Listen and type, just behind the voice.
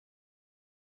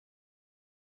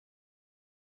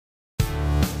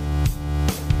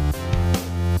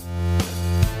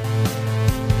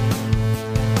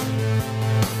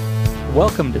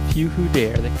Welcome to Few Who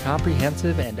Dare, the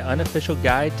comprehensive and unofficial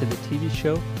guide to the TV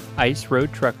show Ice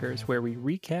Road Truckers, where we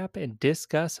recap and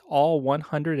discuss all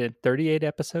 138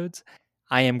 episodes.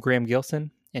 I am Graham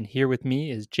Gilson, and here with me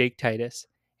is Jake Titus,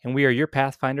 and we are your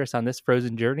pathfinders on this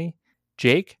frozen journey.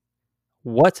 Jake,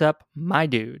 what's up, my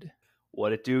dude?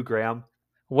 What it do, Graham?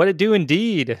 What it do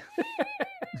indeed.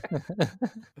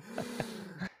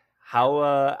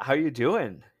 How you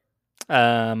doing?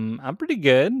 I'm pretty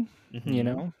good, Mhm. you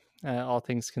know, all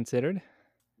things considered.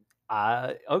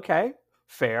 Okay,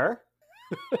 fair.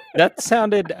 That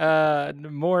sounded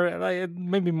more like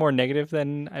maybe more negative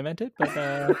than I meant it, but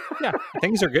yeah,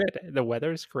 things are good. The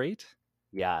weather's great.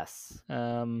 Yes.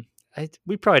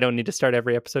 We probably don't need to start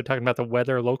every episode talking about the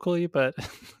weather locally, but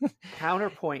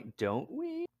Counterpoint, don't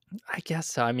we? I guess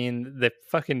so. I mean, the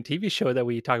fucking TV show that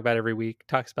we talk about every week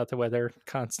talks about the weather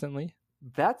constantly.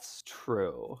 That's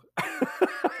true.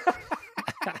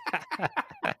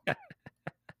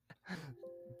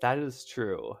 That is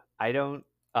true. I don't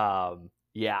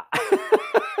yeah.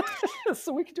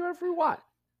 So we can do whatever we want.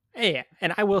 Yeah,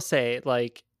 and I will say,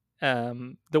 like,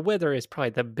 the weather is probably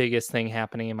the biggest thing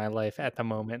happening in my life at the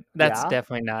moment. That's Yeah?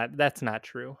 definitely that's not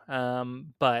true.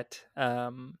 But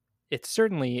it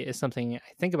certainly is something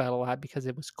I think about a lot because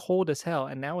it was cold as hell,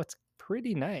 and now it's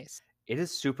pretty nice. It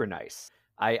is super nice.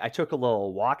 I took a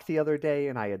little walk the other day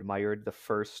and I admired the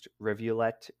first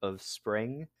rivulet of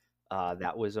spring.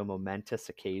 That was a momentous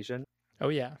occasion. Oh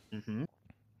yeah, Mm-hmm.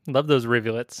 love those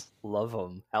rivulets. Love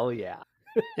them. Hell yeah.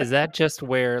 Is that just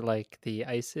where like the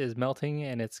ice is melting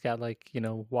and it's got like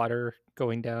water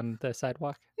going down the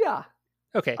sidewalk? Yeah.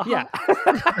 Okay, Uh-huh. yeah,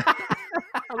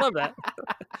 I love that.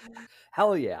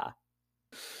 Hell yeah.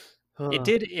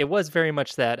 It was very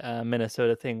much that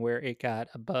Minnesota thing where it got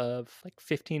above like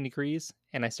 15 degrees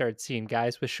and I started seeing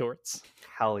guys with shorts.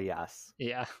 Hell yes.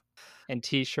 Yeah. And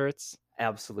t-shirts.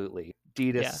 Absolutely.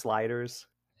 Adidas Yeah. sliders.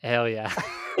 Hell yeah.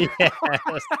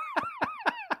 Yes.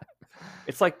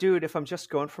 It's like, dude, if I'm just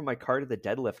going from my car to the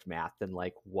deadlift mat, then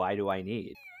like, why do I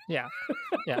need? Yeah.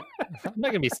 Yeah. I'm not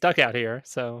gonna be stuck out here,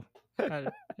 so yeah.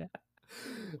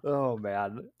 Oh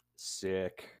man.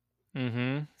 Sick.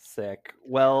 Mm-hmm. Sick.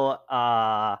 Well,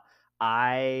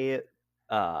 I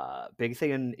big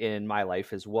thing in my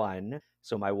life is one.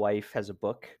 So my wife has a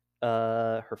book.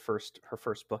 Her first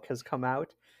book has come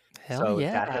out. Hell So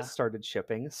yeah. that has started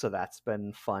shipping. So that's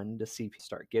been fun to see people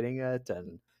start getting it.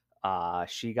 And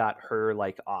she got her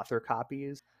like author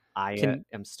copies. I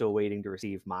am still waiting to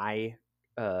receive my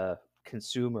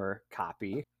consumer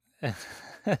copy.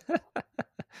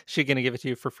 She gonna give it to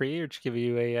you for free, or just give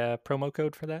you a promo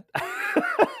code for that?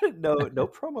 No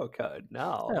promo code.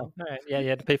 No. Oh, all right. Yeah, you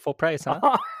had to pay full price,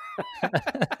 huh?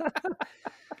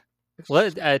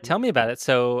 Well, tell me about it.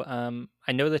 So,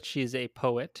 I know that she's a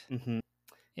poet. Mm-hmm.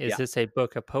 Is this a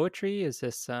book of poetry? Is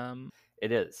this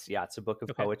It is. Yeah, it's a book of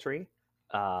poetry.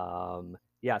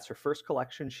 Yeah, it's her first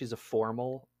collection. She's a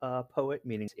formal poet,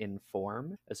 meaning in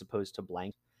form as opposed to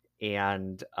blank.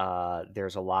 And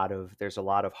there's a lot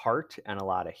of heart and a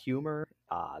lot of humor.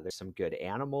 There's some good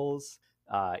animals.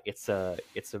 It's a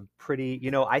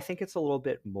pretty, I think it's a little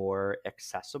bit more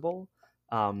accessible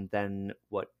than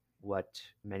what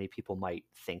many people might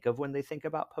think of when they think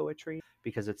about poetry,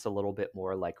 because it's a little bit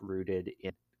more like rooted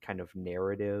in kind of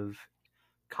narrative,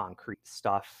 concrete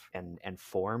stuff, and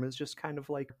form is just kind of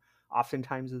like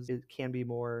oftentimes it can be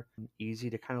more easy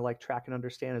to kind of like track and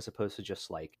understand as opposed to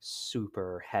just like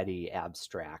super heady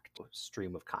abstract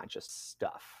stream of conscious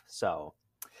stuff. So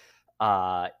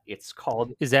it's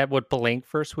called, is that what blank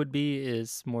verse would be?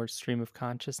 Is more stream of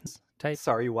consciousness type?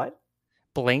 sorry, what?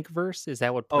 Blank verse? Is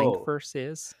that what blank verse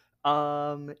is?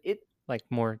 It like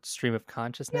more stream of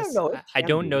consciousness? no, I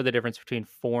don't know the difference between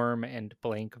form and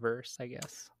blank verse, I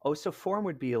guess. Oh, so form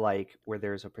would be like where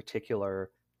there's a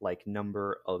particular like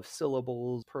number of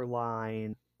syllables per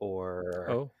line,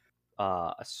 or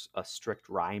a strict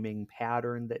rhyming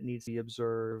pattern that needs to be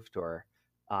observed, or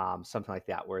something like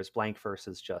that. Whereas blank verse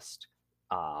is just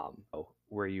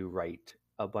where you write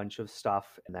a bunch of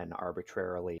stuff and then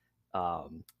arbitrarily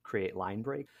create line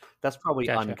break. That's probably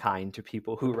unkind to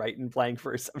people who write in blank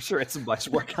verse. I'm sure it's much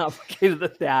more complicated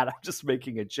than that. I'm just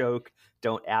making a joke.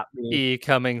 Don't at me. E.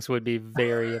 Cummings would be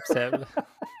very upset.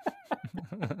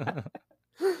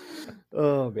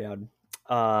 Oh man.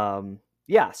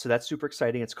 Yeah, so that's super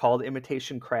exciting. It's called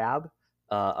Imitation Crab,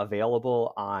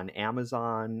 available on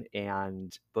Amazon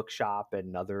and Bookshop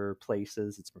and other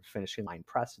places. It's from Finishing Line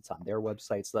Press. It's on their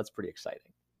website, so that's pretty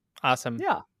exciting. Awesome.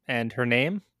 Yeah. And her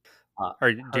name?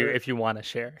 Or if you want to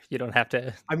share, you don't have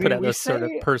to put out those sort of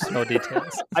personal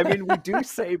details. I mean, we do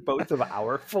say both of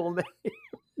our full names.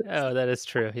 Oh, that is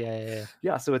true. Yeah.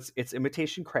 Yeah, so it's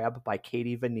Imitation Crab by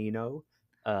Katie Vanino.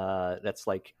 That's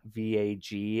like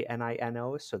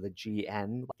Vagnino, so the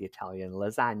GN, like the Italian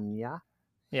lasagna.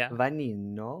 Yeah.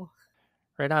 Vanino.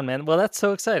 Right on, man. Well, that's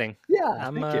so exciting. Yeah,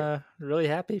 I'm thank you. really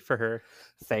happy for her.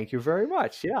 Thank you very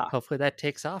much. Yeah. Hopefully that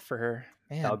takes off for her.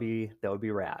 Man. That would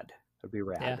be rad. That would be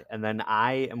rad. Yeah. And then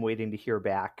I am waiting to hear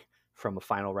back from a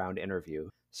final round interview.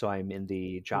 So I'm in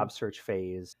the job search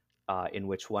phase, in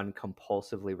which one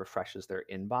compulsively refreshes their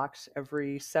inbox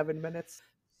every 7 minutes.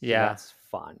 So Yeah. that's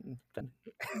fun.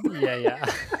 Yeah.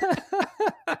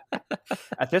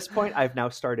 At this point, I've now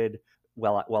started,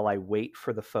 while I wait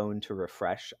for the phone to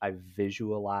refresh, I've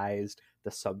visualized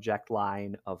the subject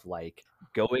line of like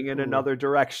going in another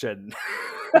direction.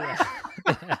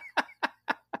 Yeah.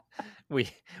 We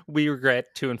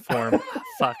regret to inform.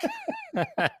 Fuck.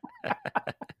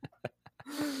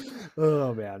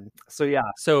 Oh man. So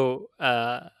yeah. So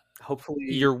Hopefully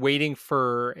you're waiting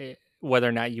for whether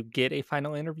or not you get a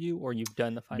final interview, or you've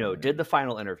done the final interview? did the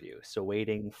final interview. So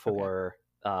waiting for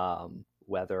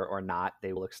whether or not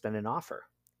they will extend an offer.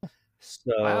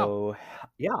 So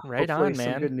yeah, right hopefully on,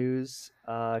 man. some good news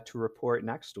to report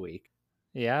next week.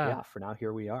 Yeah. For now,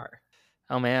 here we are.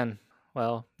 Oh man.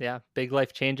 Well, yeah, big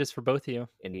life changes for both of you.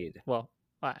 Indeed. Well,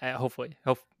 hopefully.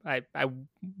 I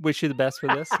wish you the best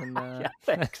with this, and yeah,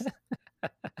 thanks.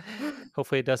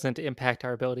 hopefully it doesn't impact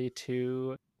our ability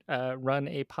to run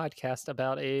a podcast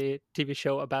about a TV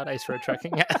show about ice road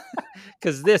trucking,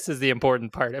 because this is the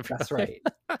important part of it. That's right.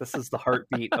 This is the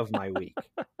heartbeat of my week.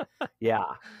 Yeah.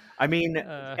 I mean,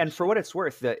 and for what it's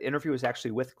worth, the interview was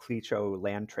actually with Clecho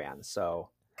Landtrans,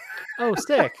 so. Oh,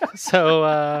 stick.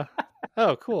 So,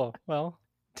 oh, cool. Well,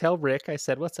 tell Rick I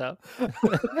said what's up.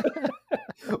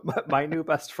 My new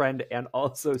best friend and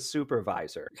also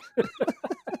supervisor.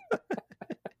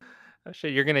 Oh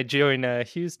shit, you're gonna join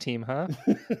Hugh's team, huh?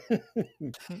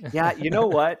 Yeah, you know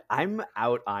what? I'm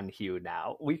out on Hugh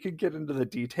now. We could get into the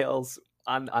details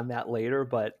on that later,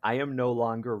 but I am no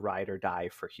longer ride or die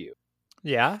for Hugh.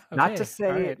 Yeah.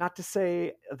 Okay. Not to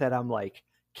say that I'm like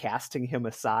casting him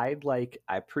aside. Like,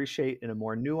 I appreciate in a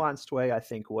more nuanced way, I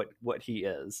think what he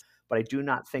is, but I do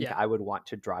not think I would want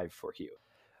to drive for Hugh.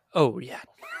 Oh yeah.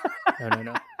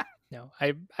 No.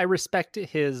 I respect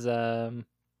his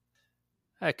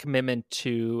commitment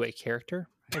to a character,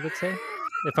 I would say.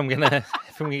 if I'm gonna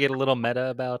get a little meta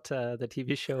about the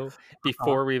TV show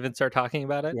before we even start talking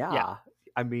about it. Yeah.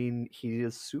 I mean, he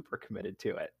is super committed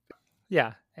to it.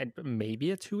 Yeah, and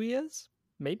maybe it's who he is.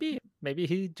 Maybe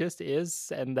he just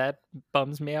is, and that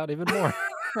bums me out even more.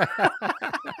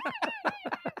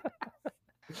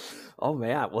 Oh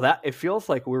man, well it feels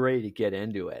like we're ready to get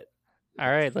into it. All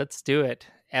right, let's do it.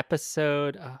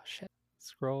 Episode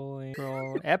scrolling.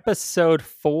 Episode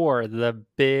 4, The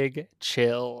Big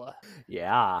Chill.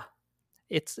 Yeah.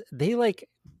 They like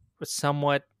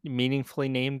somewhat meaningfully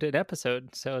named an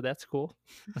episode, so that's cool.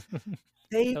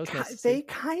 They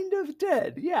kind of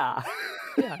did, yeah.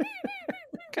 Yeah,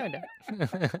 kind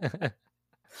of.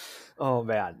 Oh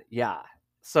man, yeah.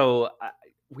 So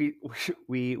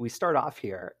we start off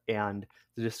here, and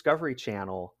the Discovery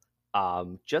Channel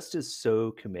just is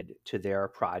so committed to their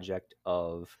project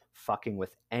of fucking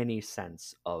with any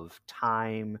sense of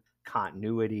time,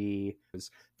 continuity.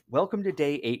 Welcome to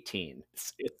day 18.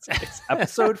 It's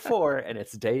episode 4, and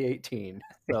it's day 18.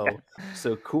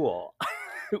 So cool.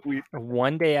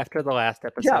 One day after the last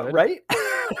episode. Yeah, right?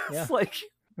 It's like,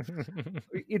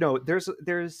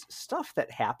 there's stuff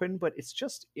that happened, but it's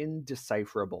just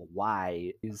indecipherable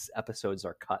why these episodes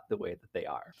are cut the way that they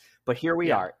are. But here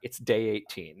we are. It's day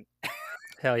 18.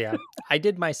 Hell yeah. I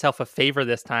did myself a favor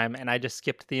this time, and I just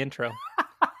skipped the intro.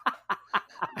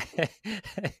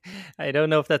 I don't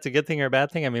know if that's a good thing or a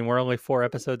bad thing. I mean, we're only 4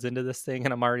 episodes into this thing,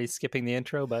 and I'm already skipping the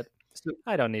intro, but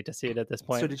I don't need to see it at this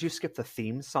point. So did you skip the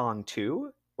theme song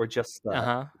too? Or just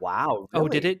the wow? Really? Oh,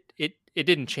 did it? It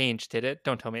didn't change, did it?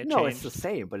 Don't tell me it changed. No, it's the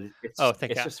same, but it's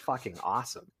just fucking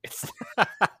awesome. It's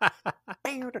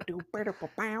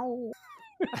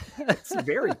it's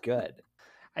very good.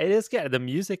 It is good. The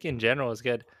music in general is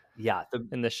good. Yeah,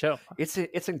 in the show, it's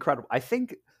incredible. I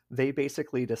think they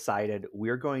basically decided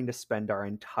we're going to spend our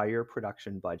entire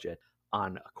production budget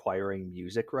on acquiring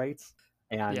music rights,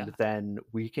 and then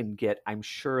we can get, I'm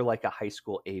sure, like a high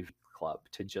school AV club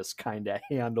to just kind of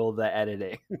handle the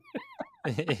editing.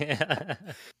 Yeah.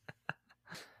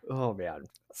 Oh man.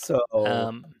 So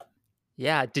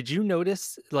did you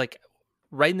notice, like,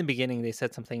 right in the beginning they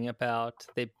said something about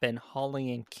they've been hauling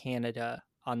in Canada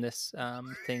on this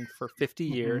thing for 50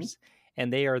 years,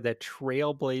 and they are the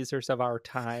trailblazers of our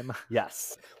time.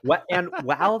 Yes. And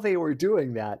while they were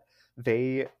doing that,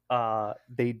 they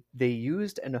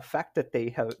used an effect that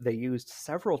they used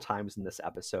several times in this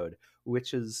episode,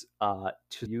 which is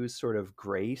to use sort of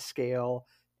grayscale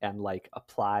and like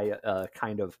apply a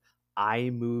kind of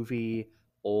iMovie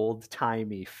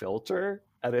old-timey filter.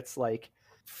 And it's like,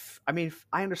 I mean,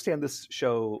 I understand this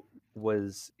show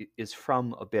is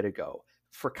from a bit ago.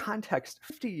 For context,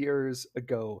 50 years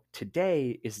ago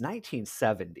today is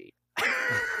 1970.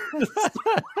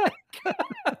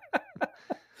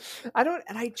 I don't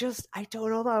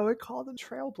know that I would call them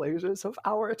trailblazers of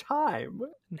our time.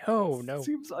 No,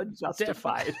 Seems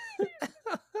unjustified.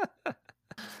 definitely.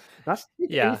 Not to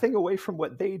take anything away from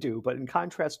what they do, but in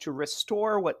contrast, to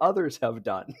restore what others have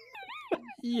done.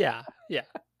 Yeah.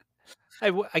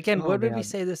 Again, Oh, what did we man.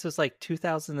 say? This was like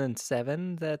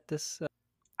 2007 that this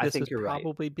I was think you're right.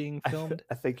 probably being filmed.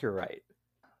 I think you're right.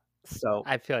 So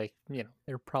I feel like, there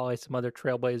are probably some other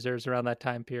trailblazers around that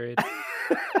time period.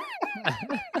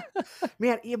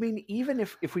 Man, I mean, even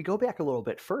if we go back a little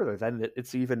bit further, then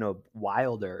it's even a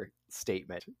wilder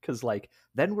statement, because like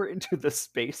then we're into the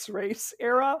space race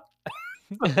era.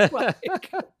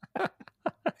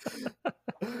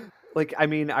 Like, I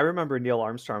mean, I remember Neil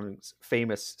Armstrong's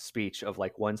famous speech of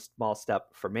like one small step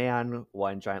for man,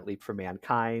 one giant leap for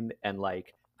mankind, and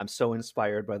like I'm so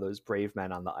inspired by those brave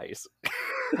men on the ice.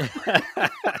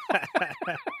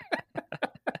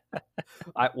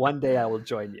 One day I will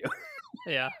join you.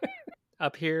 Yeah.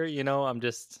 Up here,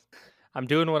 I'm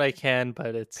doing what I can,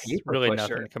 but it's Paper really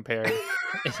pusher. nothing compared.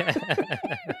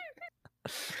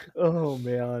 Oh,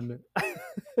 man.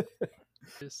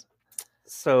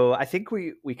 So I think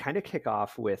we kind of kick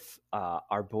off with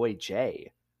our boy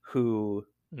Jay, who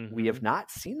we have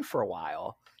not seen for a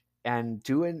while, and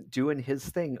doing his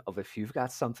thing of, if you've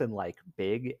got something like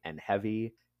big and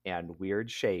heavy and weird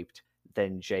shaped,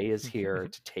 then Jay is here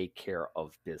to take care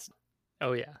of business.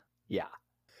 Oh yeah. Yeah.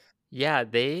 Yeah,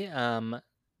 they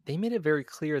made it very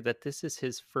clear that this is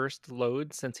his first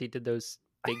load since he did those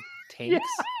big tanks.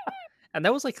 Yeah. And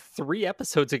that was like 3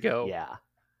 episodes ago. Yeah.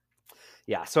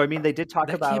 Yeah, so I mean, they did talk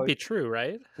about... That can't be true,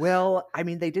 right? Well, I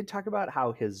mean, they did talk about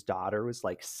how his daughter was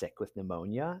like sick with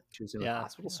pneumonia. She was in the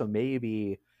hospital, so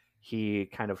maybe he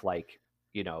kind of like,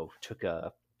 took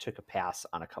a pass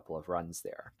on a couple of runs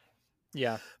there.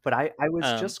 Yeah. But I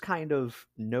was just kind of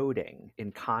noting,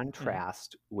 in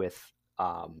contrast with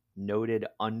noted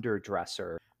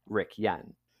underdresser Rick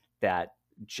Yen, that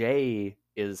Jay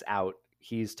is out.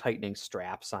 He's tightening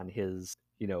straps on his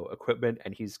equipment,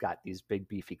 and he's got these big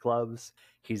beefy gloves.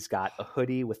 He's got a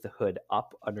hoodie with the hood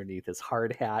up underneath his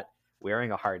hard hat,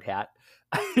 wearing a hard hat.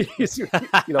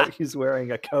 He's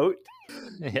wearing a coat.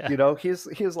 Yeah.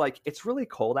 He's like, it's really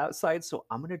cold outside, so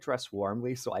I'm gonna dress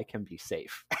warmly so I can be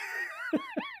safe.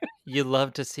 You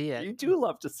love to see it. You do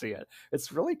love to see it.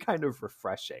 It's really kind of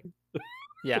refreshing.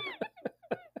 Yeah.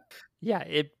 Yeah,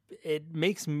 it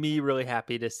makes me really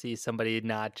happy to see somebody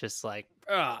not just like,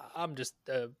 I'm just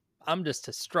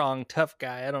a strong, tough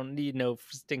guy. I don't need no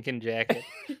stinking jacket.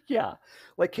 Yeah.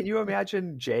 Like, can you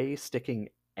imagine Jay sticking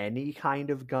any kind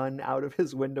of gun out of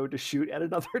his window to shoot at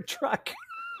another truck?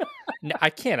 No, I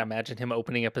can't imagine him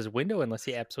opening up his window unless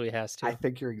he absolutely has to. I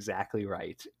think you're exactly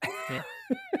right. Yeah.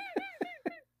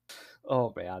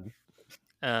 Oh, man.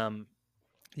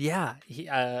 Yeah,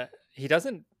 he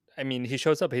doesn't... I mean, he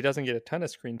shows up, he doesn't get a ton of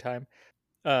screen time.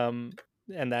 And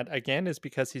that, again, is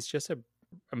because he's just an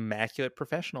immaculate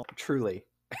professional. Truly.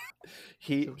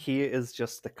 He is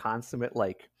just the consummate,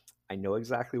 like, I know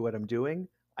exactly what I'm doing.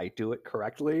 I do it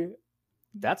correctly.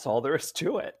 That's all there is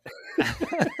to it.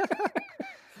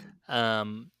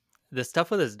 The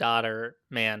stuff with his daughter,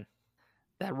 man,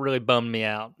 that really bummed me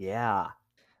out. Yeah.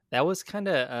 That was kind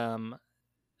of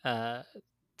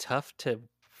tough to...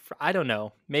 I don't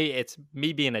know. Maybe it's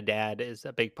me being a dad is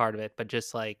a big part of it, but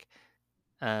just like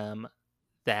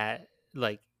that,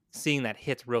 like seeing that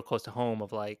hits real close to home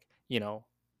of like,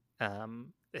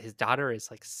 his daughter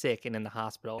is like sick and in the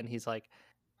hospital, and he's like,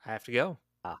 I have to go.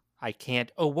 I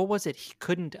can't. Oh, what was it? He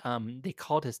couldn't. They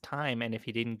called his time, and if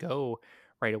he didn't go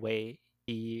right away,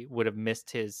 he would have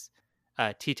missed his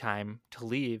tea time to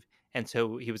leave. And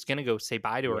so he was gonna go say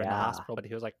bye to her in the hospital, but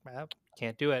he was like,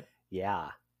 can't do it.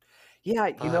 Yeah.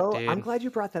 Yeah, Dude. I'm glad you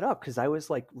brought that up, because I was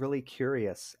like really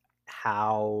curious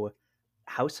how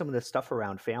some of the stuff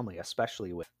around family,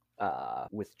 especially with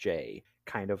Jay,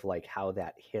 kind of like how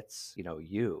that hits,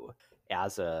 you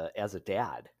as a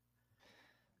dad.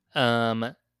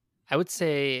 I would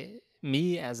say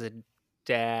me as a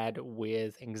dad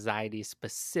with anxiety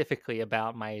specifically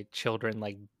about my children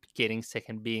like getting sick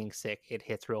and being sick, it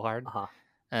hits real hard.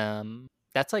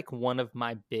 That's like one of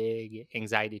my big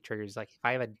anxiety triggers. Like if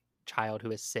I have a child who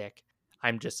is sick,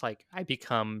 I'm just like, I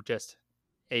become just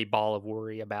a ball of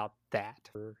worry about that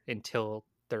until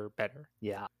they're better.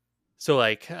 Yeah. So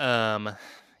like,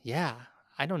 yeah,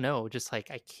 I don't know. Just like,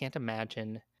 I can't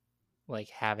imagine like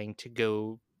having to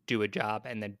go do a job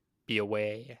and then be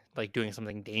away, like doing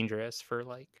something dangerous for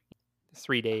like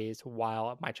 3 days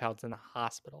while my child's in the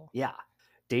hospital. Yeah.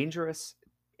 Dangerous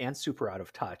and super out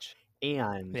of touch.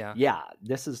 And Yeah. yeah,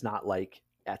 this is not like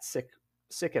at sick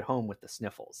at home with the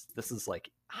sniffles. This is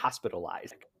like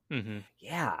hospitalized. Mm-hmm.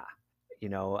 Yeah.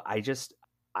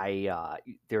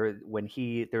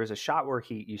 There's a shot where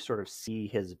you sort of see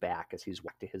his back as he's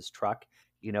walked to his truck,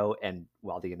 and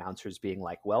while the announcer's being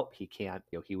like, well, he can't,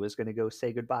 he was going to go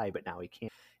say goodbye, but now he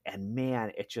can't. And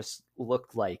man, it just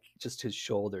looked like just his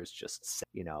shoulders just,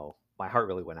 my heart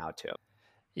really went out to him.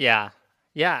 Yeah.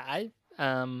 Yeah.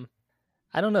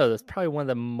 I don't know. That's probably one of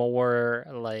the more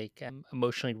like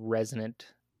emotionally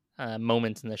resonant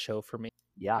moments in the show for me.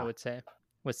 Yeah. I would say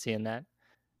with seeing that.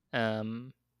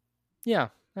 Yeah,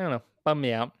 I don't know. Bum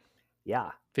me out.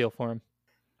 Yeah. Feel for him.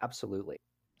 Absolutely.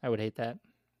 I would hate that.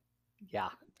 Yeah.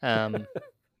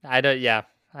 I don't. Yeah,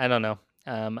 I don't know.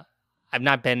 I've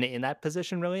not been in that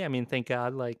position really. I mean, thank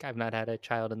God. Like, I've not had a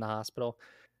child in the hospital.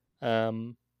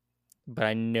 But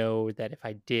I know that if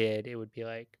I did, it would be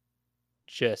like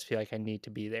just feel like I need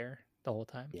to be there the whole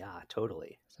time. Yeah,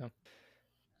 totally. So,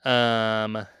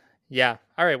 yeah.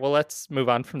 All right. Well, let's move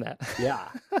on from that. Yeah.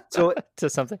 So to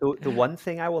something. The one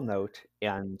thing I will note,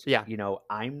 and yeah,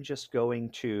 I'm just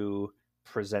going to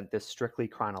present this strictly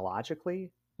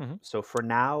chronologically. Mm-hmm. So for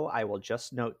now, I will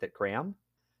just note that Graham,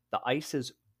 the ice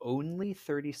is only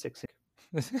 36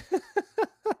 inches.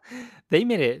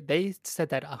 They said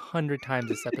that 100 times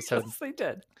this episode. Yes, they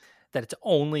did. That it's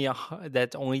only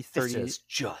 30. This is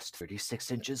just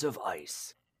 36 inches of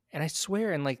ice. And I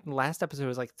swear, in like the last episode, it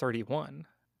was like 31,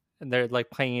 and they're like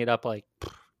playing it up like,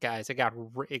 guys, it got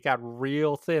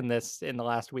real thin in the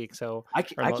last week. So I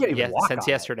can't even walk since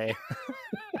yesterday.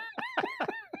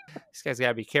 These guys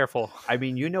gotta be careful. I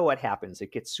mean, you know what happens?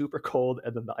 It gets super cold,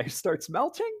 and then the ice starts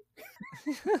melting.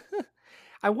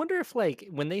 I wonder if, like,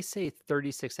 when they say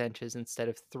 36 inches instead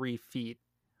of 3 feet,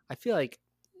 I feel like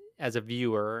as a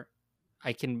viewer,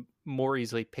 I can more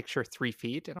easily picture 3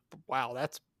 feet. And wow,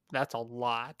 that's a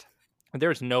lot.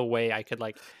 There's no way I could,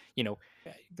 like,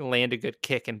 land a good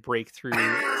kick and break through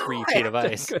 3 feet of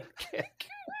ice. Good kick.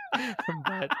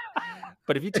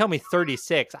 But if you tell me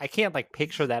 36, I can't like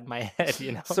picture that in my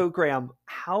head, So Graham,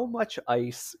 how much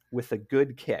ice with a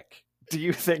good kick do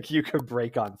you think you could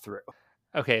break on through?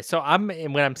 Okay, so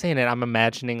when I'm saying it, I'm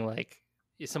imagining like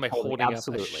somebody holding up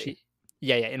a sheet.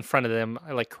 Yeah, in front of them,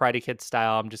 like Karate Kid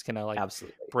style. I'm just gonna like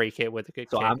break it with a good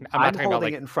kick. I'm not talking about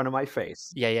like it in front of my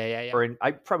face. Yeah. Or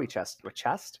I probably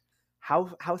chest.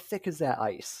 How thick is that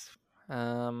ice?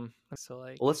 So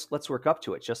like, well, let's work up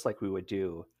to it, just like we would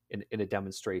do in a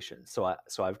demonstration. So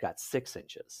I've got 6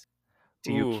 inches.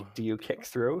 Do you kick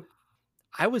through?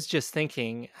 I was just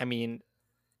thinking. I mean,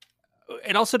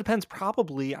 it also depends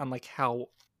probably on like how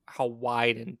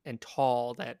wide and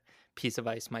tall that piece of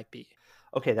ice might be.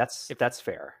 Okay, that's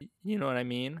fair. You know what I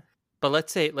mean? But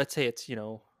let's say it's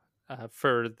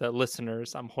for the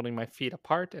listeners, I'm holding my feet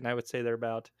apart, and I would say they're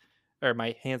about, or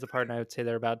my hands apart, and I would say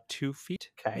they're about 2 feet,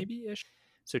 maybe ish.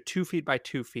 So 2 feet by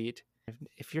 2 feet.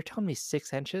 If you're telling me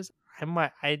 6 inches, I'm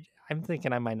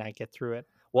thinking I might not get through it.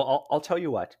 Well, I'll tell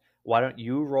you what. Why don't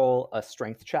you roll a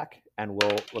strength check, and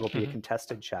it'll be a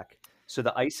contested check. So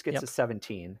the ice gets a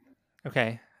 17.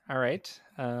 Okay. All right.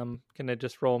 Gonna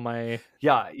just roll my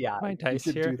my dice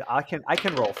here. I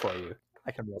can roll for you.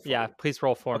 Yeah, please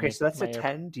roll for me. Okay, so that's a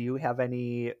 10. Do you have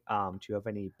any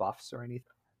buffs or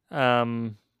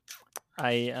anything?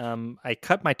 I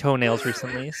cut my toenails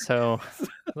recently, so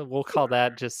we'll call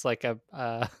that just like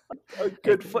a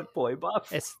good foot boy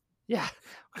buff. We'll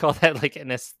call that like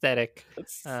an aesthetic.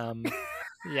 An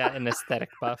aesthetic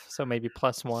buff. So maybe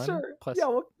 +1. Sure. Plus,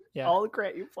 yeah, I'll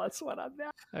grant you +1 on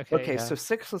that. Okay, so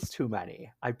 6 was too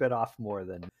many. I bit off more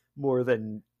than.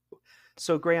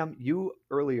 So Graham, you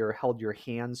earlier held your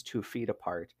hands 2 feet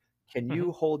apart. Can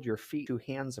you hold your feet 2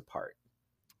 hands apart?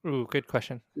 Ooh, good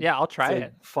question. Yeah, I'll try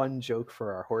it. Fun joke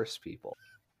for our horse people.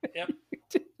 Yep.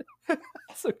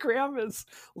 So Graham is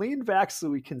leaned back so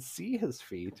we can see his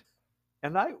feet.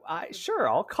 And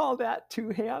I'll call that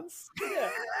 2 hands.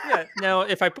 Yeah. Now,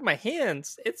 if I put my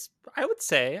hands, I would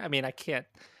say, I mean, I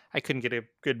couldn't get a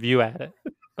good view at it,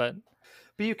 but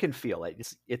you can feel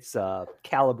it. It's a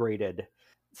calibrated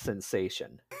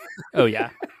sensation. Oh yeah.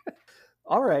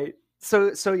 All right.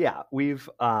 So yeah, we've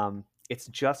it's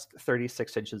just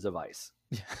 36 inches of ice.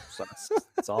 So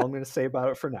that's all I'm going to say about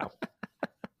it for now.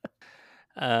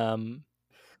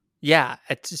 Yeah.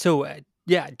 So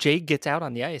Yeah, Jay gets out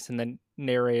on the ice, and the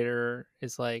narrator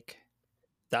is like,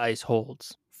 "The ice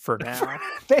holds for now."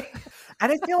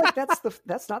 And I feel like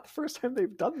that's not the first time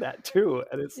they've done that too.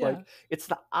 And it's like Yeah, it's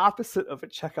the opposite of a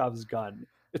Chekhov's gun.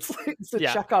 It's like it's a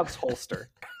yeah. Chekhov's holster.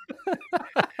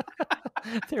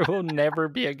 There will never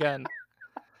be a gun.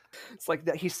 It's like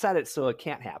that he said it, so it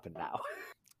can't happen now.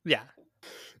 Yeah,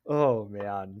 Oh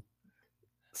man.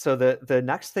 So the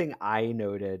next thing I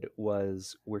noted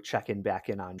was we're checking back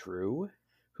in on Drew,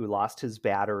 who lost his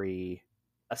battery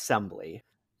assembly,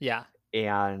 yeah.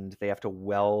 and they have to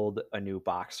weld a new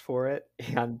box for it.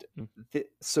 And Mm.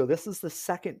 so this is the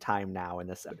second time now in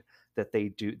this episode that they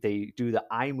do the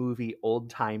iMovie old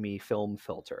timey film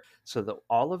filter. So that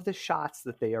all of the shots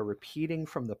that they are repeating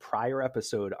from the prior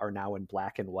episode are now in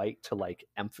black and white to like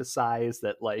emphasize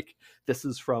that like this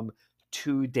is from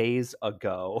 2 days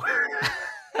ago.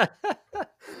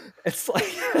 It's like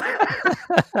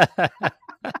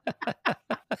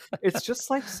it's just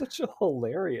like such a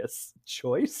hilarious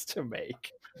choice to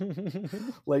make.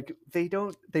 Like they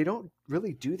don't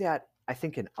really do that, I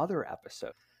think, in other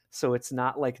episodes. So it's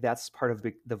not like that's part of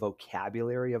the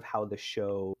vocabulary of how the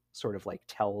show sort of like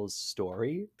tells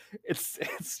story. It's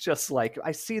just like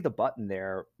I see the button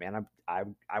there, man.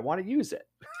 I want to use it.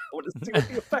 I want to see what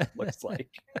the effect looks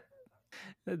like.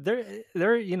 They're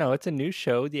it's a new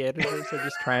show. The editors are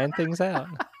just trying things out.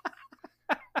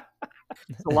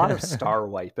 There's a lot of star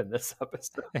wipe in this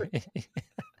episode.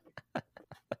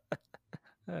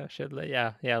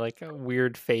 Yeah, like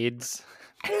weird fades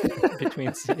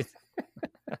between scenes.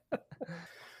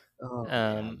 Oh,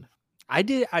 man. I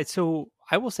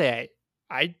will say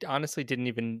I honestly didn't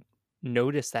even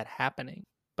notice that happening,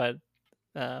 but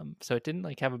so it didn't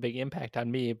like have a big impact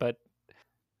on me, but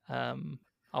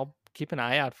I'll keep an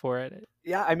eye out for it.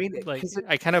 Yeah, I mean, Like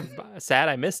I kind of sad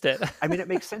I missed it. I mean, it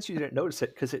makes sense you didn't notice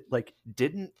it because it like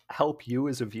didn't help you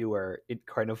as a viewer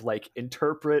kind of like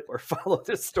interpret or follow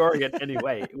this story in any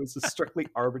way. It was a strictly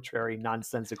arbitrary,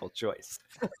 nonsensical choice.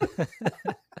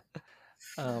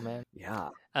 Oh man. Yeah.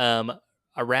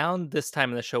 Around this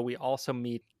time in the show, we also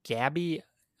meet Gabby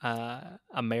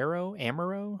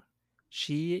Amaro.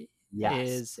 She Yes.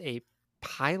 is a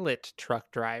pilot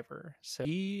truck driver. So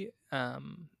she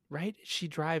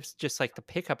drives just like the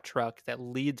pickup truck that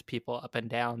leads people up and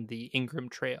down the Ingram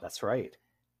Trail. That's right.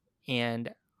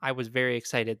 And I was very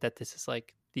excited that this is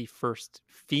like the first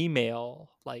female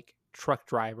like truck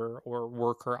driver or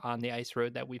worker on the ice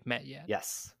road that we've met yet.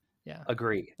 Yes. Yeah.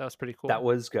 Agree. That was pretty cool. That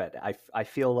was good. I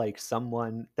feel like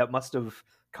someone that must have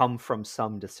come from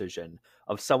some decision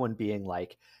of someone being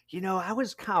like, I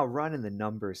was kind of running the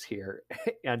numbers here,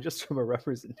 and just from a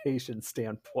representation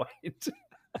standpoint.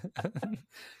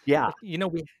 Yeah.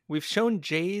 We've shown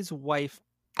Jay's wife,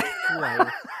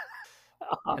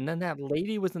 and then that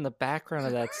lady was in the background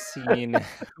of that scene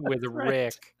with right.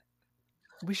 Rick.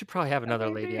 We should probably have another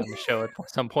lady on the show at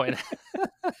some point.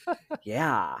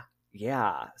 Yeah.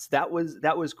 So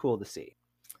that was cool to see.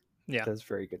 Yeah, that was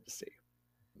very good to see.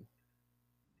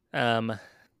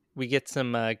 We get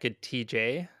some good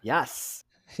TJ. Yes.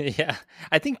 Yeah,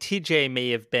 I think TJ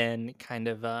may have been kind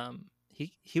of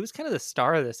he was kind of the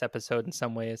star of this episode in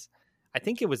some ways. I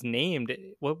think it was named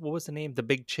what was the name? The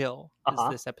Big Chill is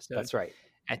this episode. That's right.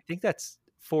 I think that's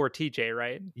for TJ,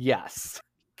 right? Yes.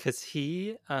 Because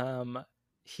he's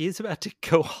about to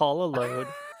go haul a load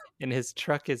and his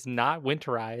truck is not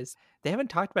winterized. They haven't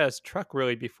talked about his truck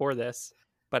really before this,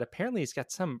 but apparently he's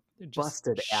got some just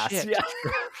busted ass. shit.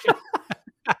 Yeah.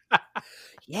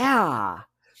 Yeah.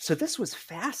 So this was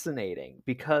fascinating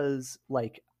because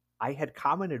like I had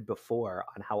commented before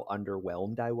on how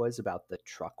underwhelmed I was about the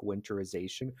truck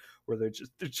winterization, where they're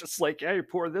just like, hey,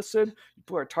 pour this in, you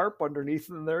pour a tarp underneath,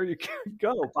 and there you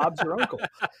go. Bob's your uncle.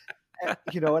 And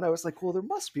I was like, well, there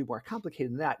must be more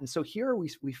complicated than that. And so here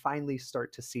we finally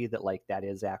start to see that like that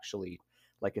is actually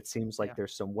like it seems like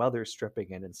there's some weather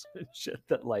stripping in and some shit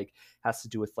that like has to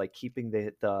do with like keeping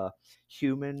the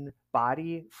human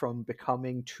body from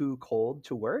becoming too cold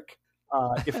to work.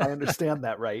 If I understand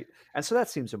that right. And so that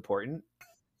seems important.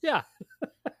 Yeah.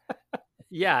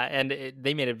 Yeah. And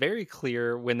they made it very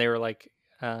clear when they were like,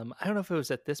 I don't know if it was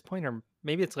at this point or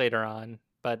maybe it's later on,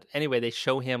 but anyway, they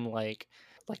show him like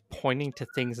pointing to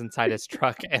things inside his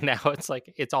truck. And now it's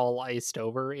like, it's all iced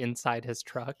over inside his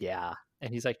truck. Yeah.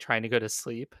 And he's like trying to go to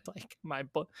sleep. Like my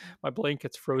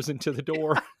blanket's frozen to the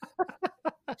door.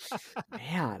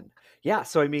 Man. Yeah.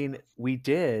 So, I mean,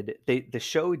 the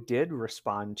show did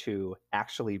respond to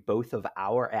actually both of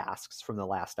our asks from the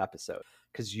last episode,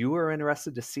 because you were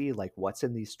interested to see like what's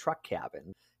in these truck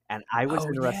cabins. And I was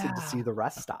interested to see the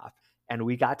rest stop. And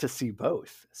we got to see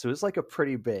both. So it was like a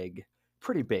pretty big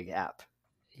ep.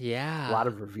 A lot Yeah.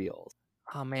 of reveals.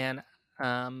 Oh man.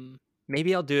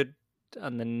 Maybe I'll do it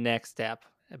on the next step,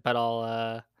 but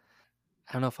I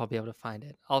don't know if I'll be able to find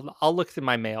it. I'll look through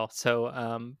my mail. So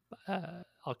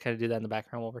I'll kind of do that in the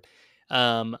background while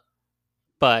we're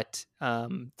but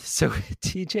so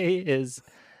TJ is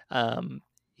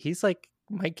he's like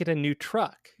might get a new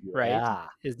truck, right? Yeah.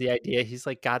 Is the idea. He's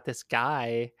like got this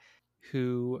guy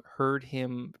who heard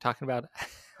him talking about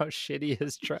how shitty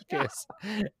his truck Yeah. is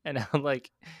and how like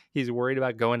he's worried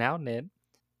about going out in it.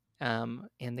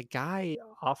 And the guy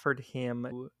offered him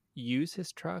to use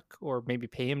his truck or maybe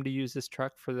pay him to use his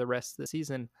truck for the rest of the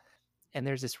season. And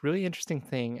there's this really interesting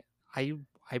thing. I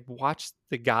I watched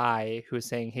the guy who was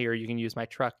saying, "Here, you can use my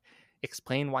truck,"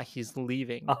 explain why he's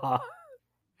leaving. Uh-huh.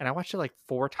 And I watched it like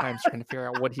 4 times trying to figure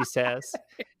out what he says.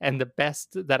 And the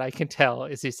best that I can tell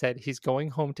is he said he's going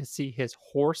home to see his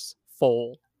horse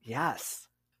foal. Yes.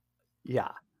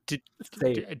 Yeah. Did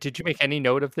Same. did you make any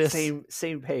note of this?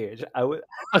 Same page. I would.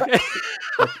 Okay.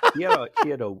 He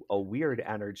had a weird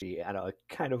energy and a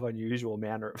kind of unusual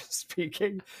manner of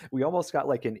speaking. We almost got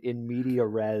like an in media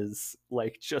res,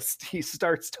 like just he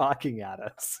starts talking at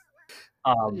us.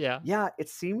 Yeah. Yeah, it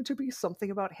seemed to be something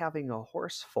about having a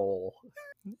horse foal.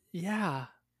 Yeah.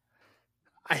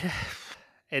 I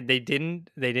and they didn't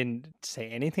say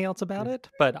anything else about it,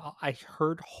 but I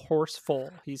heard horse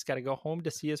foal. He's got to go home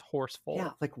to see his horse Yeah,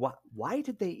 foal. like why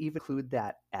did they even include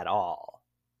that at all?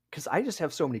 Because I just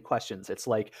have so many questions. It's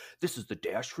like, this is the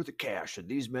dash for the cash, and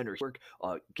these men are work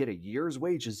get a year's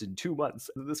wages in 2 months.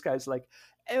 And this guy's like,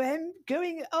 "Oh, I'm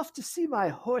going off to see my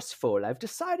horse foal. I've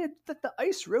decided that the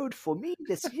ice road for me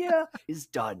this year is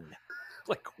done."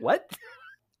 Like, what?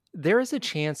 There is a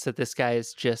chance that this guy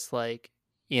is just like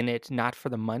in it not for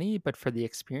the money, but for the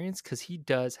experience because he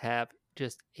does have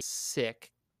just a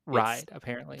sick It's ride,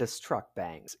 apparently. this truck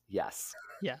bangs. Yes.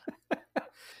 Yeah.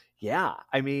 Yeah.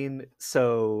 I mean,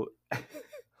 so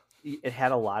it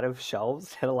had a lot of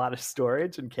shelves, had a lot of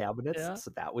storage and cabinets, Yeah.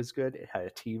 so that was good. It had a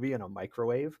TV and a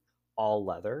microwave, all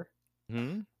leather.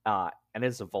 Hmm. And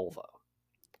it's a Volvo.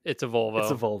 It's a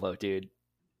It's a Volvo. Volvo, dude.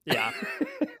 Yeah.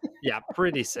 Yeah.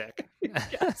 Pretty sick.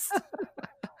 Yes.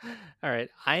 All right.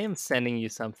 I am sending you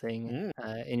something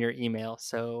Mm, in your email.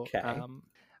 So okay.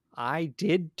 I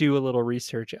did do a little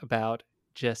research about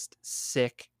just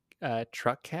sick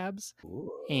truck cabs,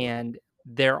 Ooh. and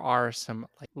there are some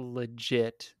like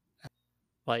legit,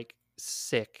 like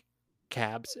sick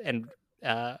cabs. And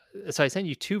so I sent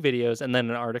you 2 videos and then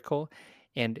an article.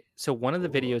 And so one of the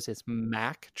Ooh. videos is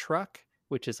Mack Truck,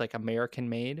 which is like American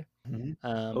made. Mhm.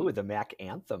 Um, Oh, the Mac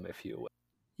Anthem, if you will.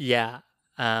 Yeah.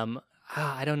 Um,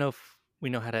 I don't know if we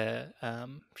know how to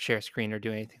share screen or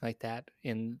do anything like that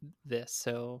in this,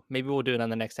 so maybe we'll do it on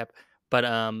the next step. But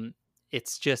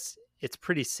it's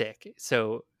pretty sick.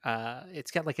 So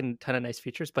it's got like a ton of nice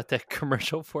features, but the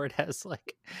commercial for it has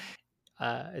like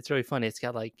it's really funny. It's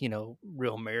got like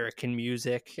real American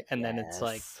music, and then it's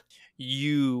like Yes.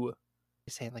 you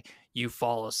saying like you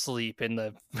fall asleep in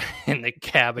the in the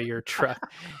cab of your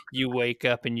truck, you wake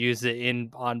up and use the in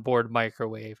onboard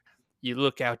microwave, you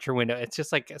look out your window. It's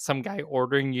just like some guy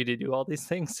ordering you to do all these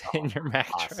things in your Mac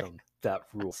truck. Awesome. That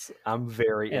rules. I'm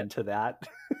very And, into that.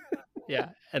 yeah,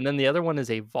 and then the other one is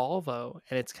a Volvo,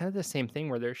 and it's kind of the same thing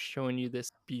where they're showing you this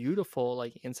beautiful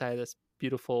like inside of this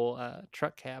beautiful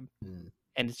truck cab, Mm.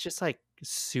 and it's just like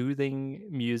soothing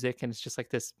music, and it's just like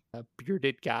this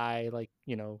bearded guy, like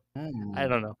I Mm.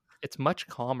 don't know. It's much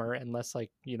calmer and less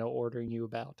like ordering you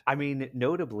about. I mean,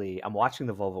 notably, I'm watching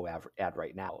the Volvo ad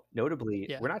right now. Notably,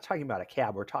 Yeah, we're not talking about a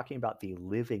cab, we're talking about the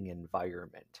living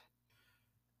environment.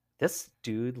 This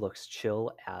dude looks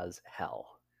chill as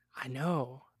hell. I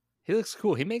know. He looks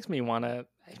cool. He makes me wanna.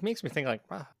 He makes me think like,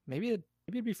 wow, maybe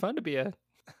it'd be fun to be a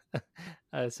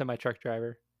a semi truck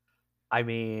driver. I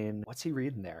mean, what's he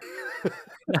reading there?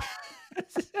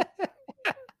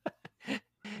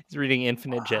 He's reading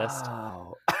Infinite Jest.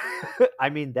 Wow. I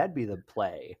mean, that'd be the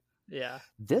play. Yeah,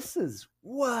 This is,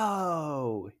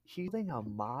 whoa, healing a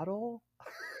model?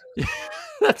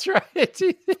 that's right.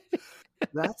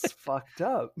 That's fucked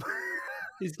up.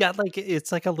 He's got like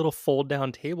it's like a little fold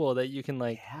down table that you can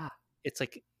like. Yeah. It's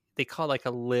like they call it like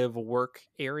a live work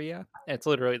area, and it's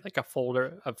literally like a fold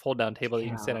down table that you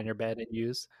can sit on Damn. your bed and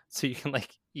use, so you can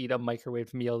like eat a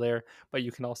microwave meal there, but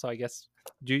you can also, I guess,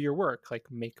 do your work like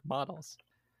make models.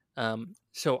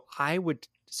 So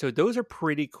those are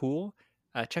pretty cool.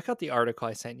 Check out the article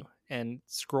I sent you and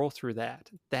scroll through that.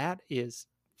 That is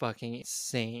fucking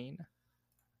insane.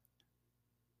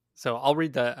 So I'll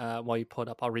read the while you pull it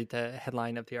up. I'll read the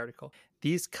headline of the article.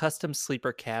 These custom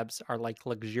sleeper cabs are like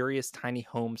luxurious tiny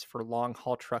homes for long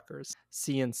haul truckers.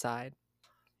 See inside.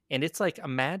 And it's like,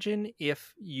 imagine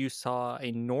if you saw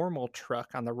a normal truck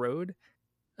on the road,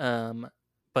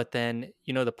 but then,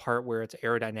 the part where it's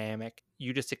aerodynamic,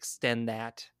 you just extend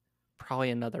that probably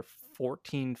another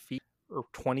 14 feet or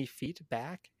 20 feet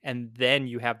back, and then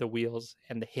you have the wheels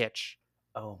and the hitch.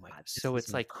 Oh my God. So This it's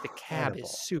is like the cab is incredible.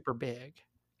 super big.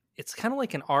 It's kind of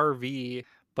like an RV,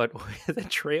 but with a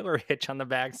trailer hitch on the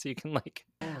back, so you can like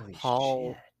Holy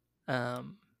haul, shit.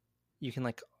 you can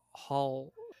like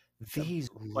haul These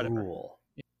whatever. rule.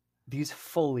 These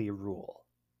fully rule.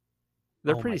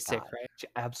 They're Oh pretty my sick, God. right?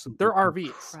 Absolutely They're RVs.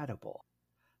 incredible.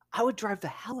 I would drive the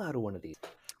hell out of one of these.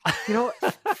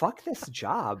 Fuck this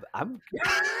job.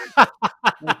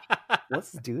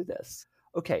 Let's do this.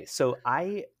 Okay, so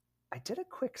I did a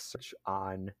quick search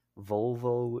on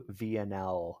Volvo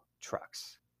VNL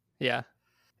trucks. Yeah.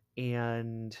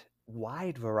 And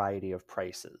wide variety of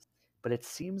prices. But it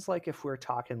seems like if we're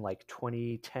talking like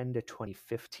 2010 to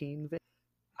 2015,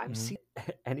 I'm seeing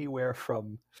anywhere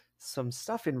from some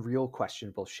stuff in real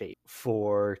questionable shape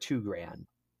for $2,000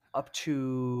 up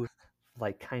to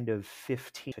like kind of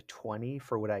 15 to 20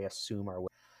 for what I assume are.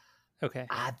 Okay.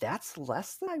 That's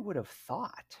less than I would have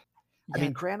thought. Yeah. I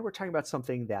mean, granted, we're talking about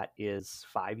something that is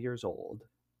 5 years old,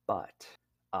 but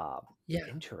yeah,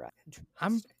 interesting.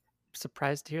 I'm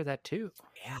surprised to hear that too.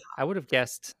 Yeah, I would have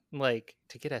guessed like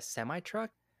to get a semi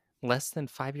truck less than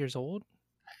 5 years old.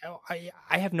 I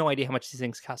have no idea how much these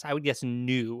things cost. I would guess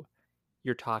new.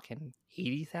 You're talking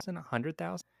 80,000,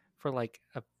 100,000 for like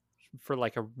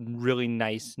a really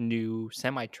nice new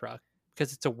semi truck,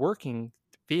 because it's a working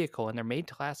vehicle and they're made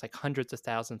to last like hundreds of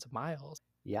thousands of miles.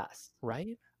 yes.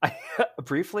 Right?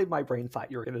 Briefly, my brain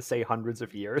thought you were going to say hundreds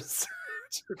of years.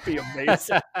 Which would be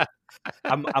amazing.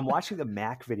 I'm watching the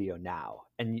Mac video now,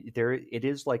 and it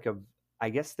is like I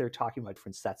guess they're talking about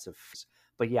different sets of,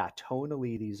 but yeah,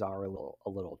 tonally these are a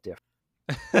little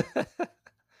different.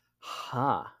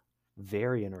 Huh.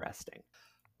 Very interesting.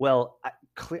 Well,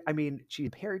 I mean,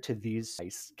 compared to these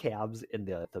nice cabs in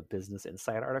the Business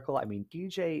Insight article, I mean,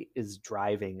 TJ is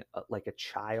driving like a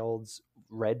child's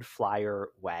Red Flyer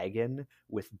wagon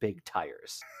with big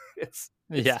tires. It's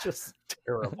just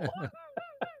terrible.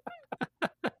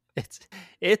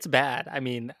 It's bad. I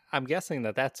mean, I'm guessing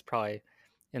that's probably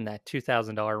in that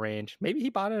 $2,000 range. Maybe he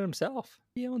bought it himself.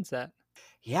 He owns that.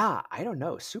 Yeah, I don't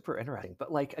know. Super interesting.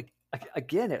 But like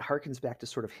again, it harkens back to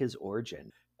sort of his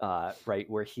origin, right?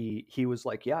 Where he was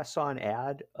like, yeah, I saw an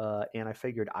ad, and I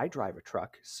figured I drive a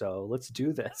truck, so let's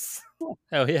do this.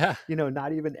 Oh yeah.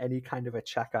 Not even any kind of a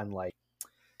check on like,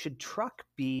 should truck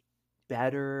be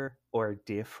better or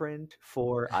different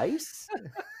for ICE?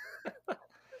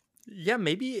 Yeah,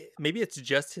 maybe it's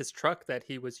just his truck that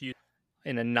he was using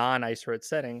in a non-ice road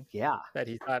setting. Yeah. That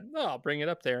he thought, oh, I'll bring it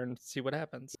up there and see what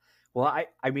happens. Well,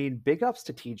 I mean, big ups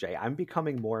to TJ. I'm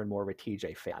becoming more and more of a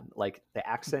TJ fan. Like, the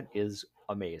accent is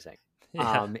amazing.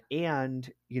 Yeah. And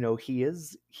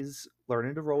he's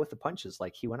learning to roll with the punches.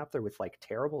 Like, he went up there with like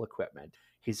terrible equipment.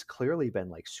 He's clearly been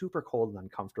like super cold and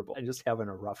uncomfortable and just having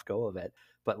a rough go of it.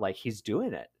 But like, he's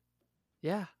doing it.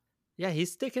 Yeah. Yeah,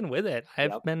 he's sticking with it.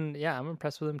 I'm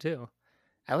impressed with him too.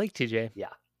 I like TJ. Yeah.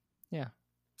 Yeah.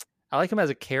 I like him as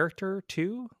a character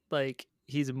too. Like,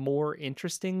 he's more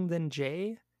interesting than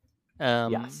Jay.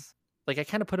 Yes. Like, I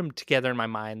kind of put them together in my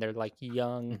mind. They're like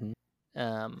young,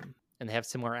 and they have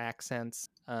similar accents.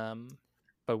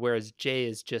 But whereas Jay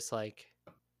is just like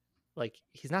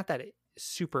he's not that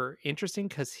super interesting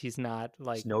because he's not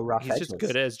like, no rough he's edges. Just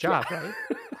good at his job, right?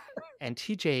 And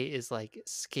TJ is like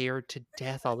scared to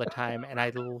death all the time, and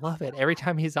I love it. Every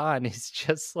time he's on, he's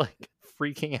just like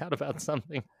freaking out about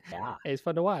something. Yeah, and he's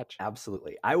fun to watch.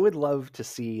 Absolutely, I would love to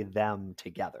see them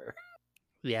together.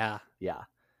 Yeah.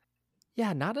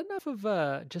 Yeah, not enough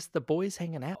of just the boys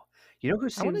hanging out. You know who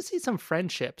I want to see some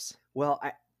friendships. Well,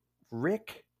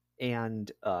 Rick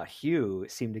and Hugh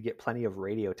seem to get plenty of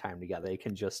radio time together. They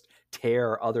can just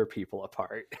tear other people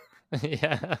apart.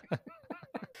 Yeah.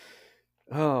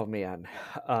 Oh man.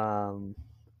 Let's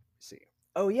see.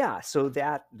 Oh yeah, so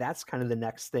that's kind of the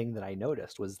next thing that I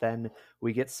noticed was then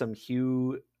we get some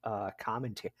Hugh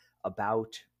commentary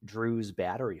about Drew's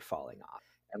battery falling off.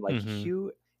 And like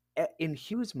Hugh, in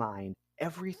Hugh's mind,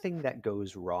 everything that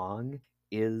goes wrong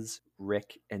is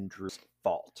Rick and Drew's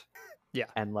fault. Yeah.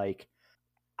 And like,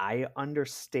 I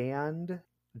understand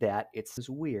that it's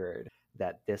weird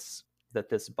that this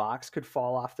box could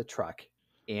fall off the truck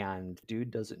and dude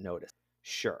doesn't notice.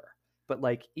 Sure. But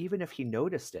like, even if he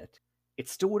noticed it, it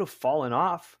still would have fallen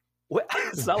off.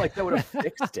 It's not like that would have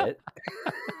fixed it.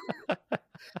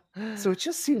 So it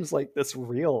just seems like this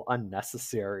real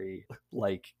unnecessary,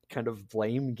 like, kind of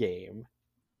blame game.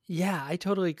 Yeah, I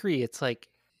totally agree. It's like,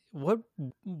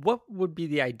 what would be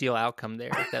the ideal outcome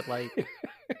there? That like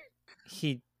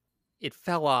it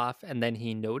fell off and then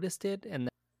he noticed it and then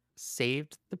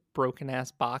saved the broken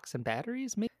ass box and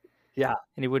batteries, maybe, Yeah.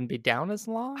 and he wouldn't be down as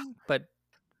long. But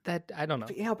that I don't know.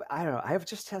 Yeah, but I don't know. I have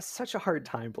just has such a hard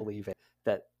time believing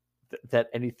that that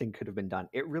anything could have been done.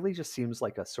 It really just seems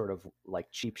like a sort of like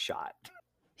cheap shot.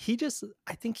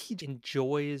 I think he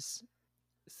enjoys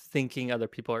thinking other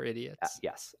people are idiots.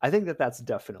 Yes, I think that that's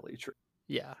definitely true.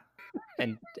 Yeah,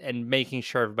 and making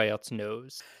sure everybody else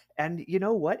knows. And you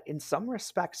know what? In some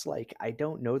respects, like I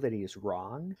don't know that he's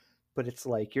wrong, but it's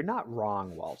like you're not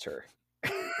wrong, Walter.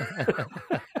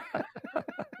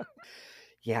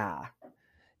 Yeah.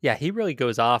 Yeah, he really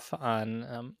goes off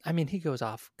on. I mean, he goes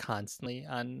off constantly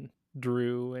on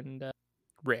Drew and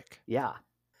Rick. Yeah.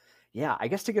 Yeah, I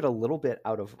guess to get a little bit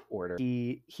out of order,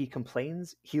 he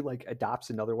complains, he like adopts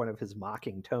another one of his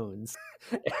mocking tones.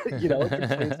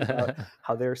 Complains about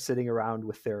how they're sitting around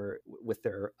with their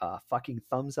fucking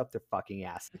thumbs up their fucking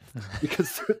ass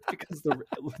because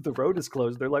the road is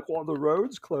closed. They're like, well, the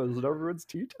road's closed and everyone's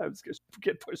tea times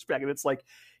get pushed back. And it's like,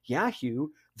 yeah,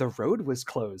 Hugh, the road was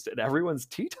closed and everyone's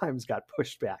tea times got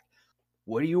pushed back.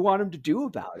 What do you want him to do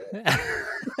about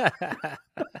it?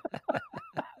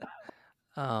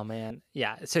 Oh man,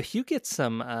 yeah. So Hugh gets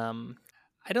some.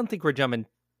 I don't think we're jumping.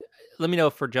 Let me know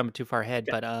if we're jumping too far ahead.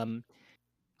 Yeah.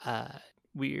 But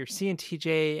we're seeing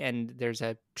TJ, and there's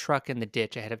a truck in the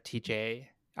ditch ahead of TJ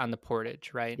on the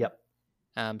portage, right? Yep.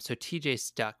 So TJ's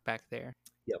stuck back there.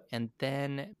 Yep. And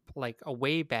then, like a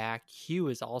way back, Hugh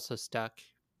is also stuck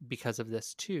because of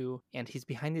this too, and he's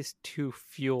behind these two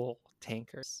fuel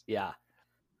tankers. Yeah.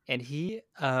 And he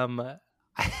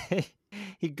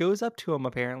he goes up to him,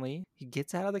 apparently. He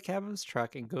gets out of the cab of his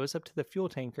truck and goes up to the fuel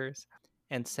tankers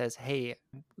and says, hey,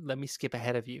 let me skip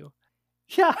ahead of you.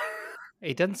 Yeah.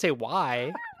 He doesn't say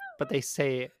why, but they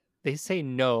say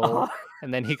no,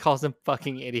 and then he calls them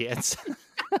fucking idiots.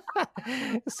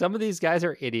 Some of these guys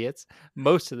are idiots.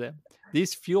 Most of them.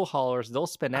 These fuel haulers, they'll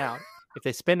spin out. If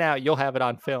they spin out, you'll have it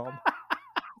on film.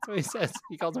 That's what he says.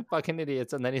 He calls them fucking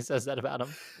idiots, and then he says that about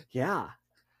them. Yeah.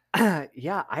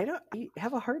 Yeah, I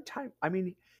have a hard time. I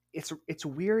mean, it's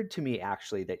weird to me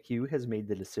actually that Hugh has made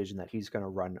the decision that he's going to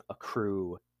run a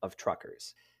crew of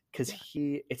truckers because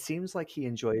it seems like he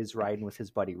enjoys riding with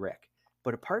his buddy Rick.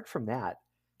 But apart from that,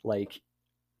 like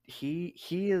he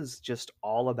is just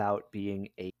all about being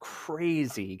a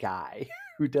crazy guy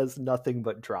who does nothing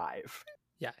but drive.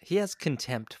 Yeah, he has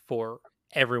contempt for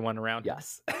everyone around him.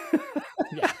 Yes.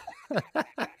 Yeah.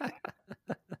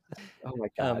 Oh my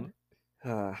God.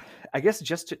 I guess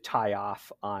just to tie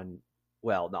off on,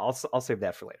 well, no, I'll save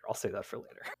that for later. I'll save that for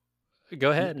later. Go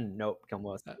ahead. Nope. Come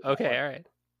on. Okay.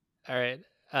 All right.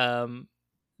 The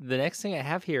next thing I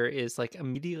have here is like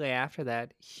immediately after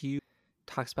that, Hugh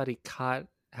talks about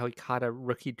how he caught a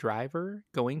rookie driver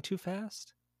going too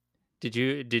fast. Did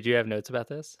you have notes about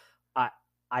this?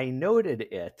 I noted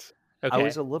it. Okay. I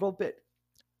was a little bit.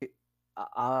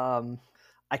 I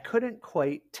couldn't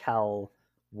quite tell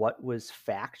what was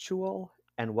factual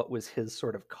and what was his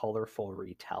sort of colorful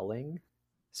retelling.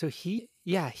 So he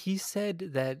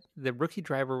said that the rookie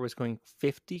driver was going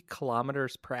 50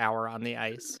 kilometers per hour on the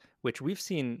ice, which we've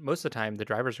seen most of the time the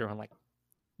drivers are going like,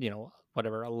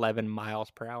 11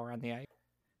 miles per hour on the ice.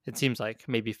 It seems like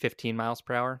maybe 15 miles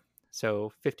per hour.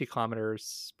 So 50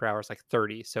 kilometers per hour is like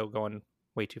 30. So going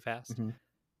way too fast,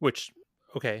 which,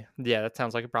 okay. Yeah, that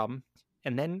sounds like a problem.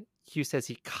 And then Hugh says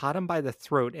he caught him by the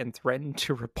throat and threatened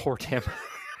to report him.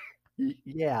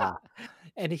 Yeah.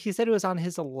 And he said it was on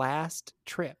his last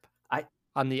trip.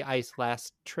 On the ice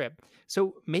last trip.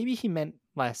 So maybe he meant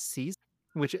last season,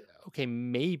 which, okay,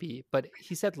 maybe, but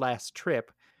he said last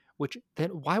trip, which then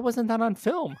why wasn't that on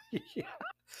film?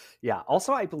 Yeah.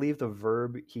 Also, I believe the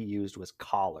verb he used was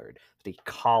collared. He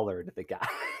collared the guy.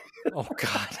 Oh,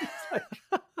 God.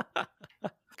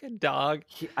 Good dog.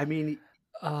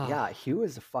 Yeah, Hugh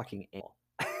is a fucking animal.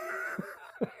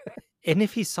 And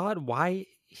if he saw it, why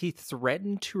he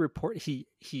threatened to report, he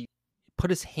put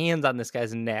his hands on this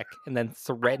guy's neck and then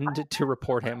threatened to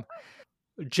report him.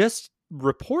 Just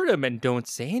report him and don't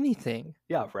say anything.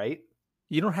 Yeah, right?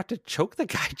 You don't have to choke the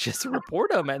guy, just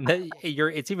report him, and then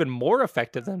it's even more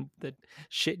effective than the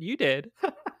shit you did.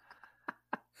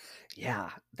 Yeah,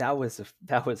 that was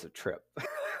a trip.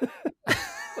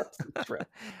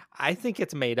 I think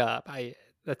it's made up.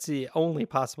 That's the only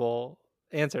possible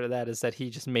answer to that, is that he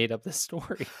just made up this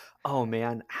story. Oh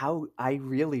man, how I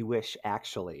really wish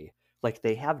actually, like,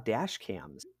 they have dash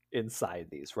cams inside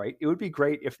these, right? It would be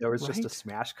great if there was just a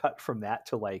smash cut from that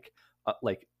to like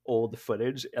old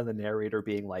footage and the narrator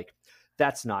being like,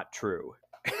 that's not true.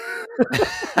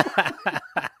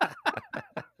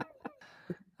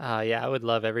 Yeah, I would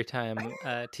love every time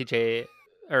TJ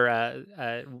or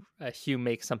Hugh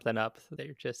makes something up.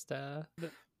 They're just that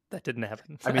didn't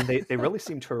happen. I mean, they really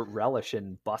seem to relish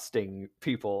in busting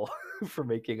people for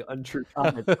making untrue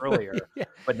comments earlier, Yeah.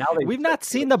 but now they We've just not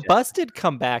seen the busted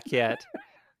come back yet.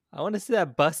 I want to see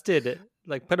that busted,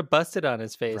 like put a busted on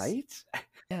his face. right?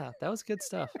 Yeah, that was good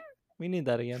stuff. We need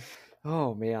that again.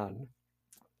 Oh man.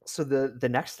 So the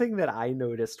next thing that I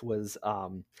noticed was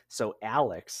so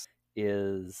Alex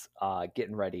is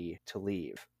getting ready to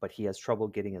leave, but he has trouble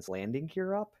getting his landing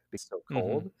gear up because it's so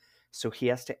cold. So he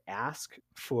has to ask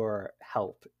for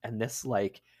help, and this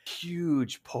like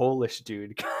huge Polish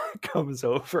dude comes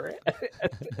over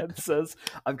and says,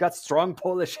 "I've got strong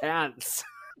Polish hands."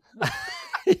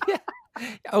 Yeah.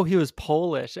 Oh, he was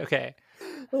Polish. Okay.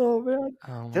 Oh man,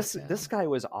 Oh my this God. guy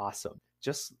was awesome.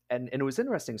 Just and it was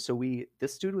interesting. So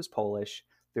this dude was Polish.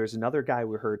 There's another guy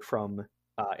we heard from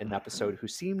in the episode who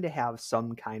seemed to have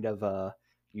some kind of a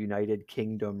United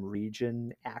Kingdom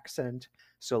region accent.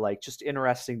 So like just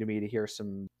interesting to me to hear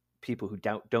some people who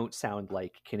don't sound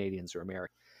like Canadians or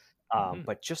Americans.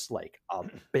 But just like a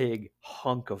big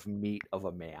hunk of meat of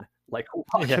a man, like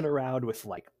walking around with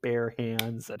like bare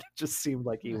hands, and it just seemed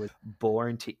like he was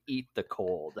born to eat the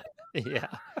cold. Yeah.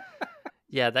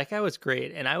 Yeah, that guy was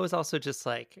great. And I was also just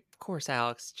like, of course,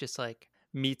 Alex just like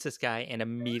meets this guy and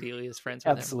immediately is friends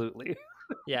with him. Absolutely.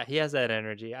 Yeah, he has that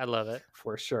energy. I love it.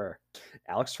 For sure.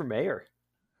 Alex for mayor.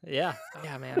 Yeah.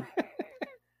 Yeah, man.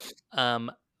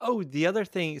 Oh, the other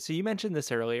thing, so you mentioned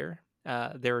this earlier.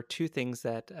 There were two things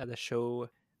that the show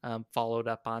followed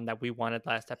up on that we wanted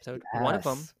last episode. Yes. One of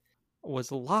them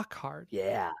was Lockhart.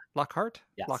 Yeah. Lockhart?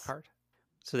 Yes. Lockhart.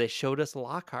 So they showed us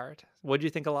Lockhart. What did you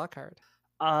think of Lockhart?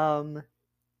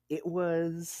 It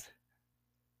was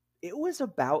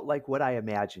about like what I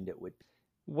imagined it would be.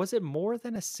 Was it more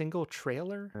than a single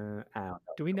trailer? I don't know.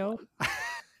 Do we know?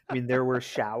 I mean, there were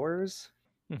showers,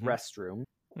 restroom,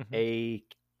 a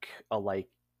like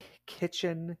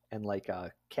kitchen, and like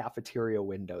a cafeteria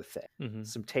window thing,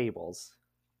 some tables.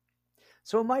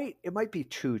 So it might be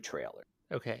two trailers.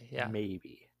 Okay, yeah.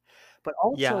 Maybe. But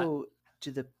also,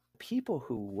 do the people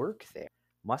who work there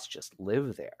must just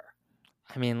live there?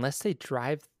 I mean, unless they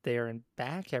drive there and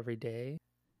back every day.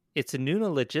 It's a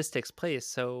Nuna Logistics place,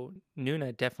 so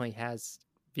Nuna definitely has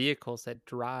vehicles that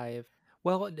drive.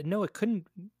 Well, no, it couldn't,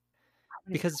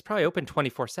 because it's probably open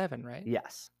 24/7, right?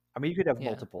 Yes. I mean, you could have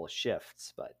multiple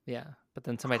shifts, but yeah, but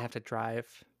then somebody'd have to drive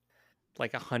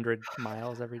like 100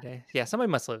 miles every day. Yeah, somebody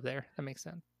must live there. That makes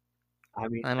sense. I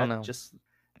mean, I don't know.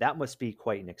 That must be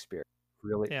quite an experience.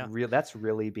 Really, that's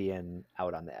really being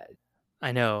out on the edge.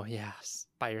 I know. Yeah,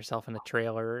 by yourself in a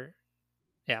trailer.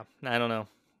 Yeah, I don't know.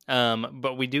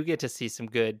 But we do get to see some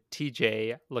good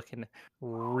TJ looking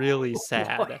really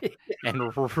sad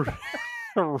and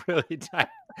really tired.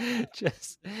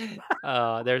 Just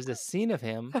there's a scene of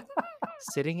him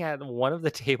sitting at one of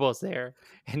the tables there,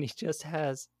 and he just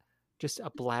has just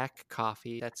a black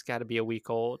coffee that's got to be a week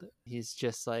old. He's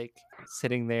just like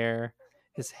sitting there,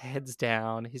 his head's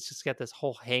down. He's just got this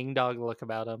whole hangdog look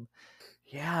about him.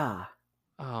 Yeah.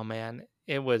 Oh man,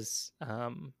 it was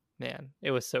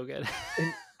it was so good.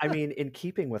 And, I mean, in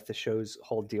keeping with the show's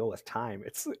whole deal with time,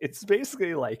 it's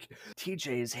basically like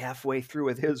TJ's halfway through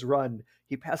with his run.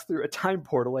 He passed through a time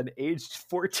portal and aged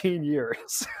 14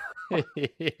 years.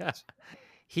 Yeah.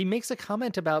 He makes a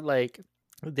comment about like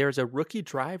there's a rookie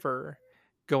driver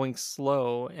going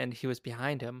slow and he was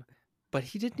behind him, but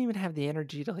he didn't even have the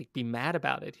energy to like be mad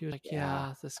about it. He was like,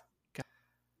 this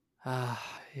guy,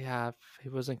 if he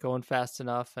wasn't going fast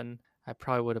enough, and I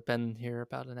probably would have been here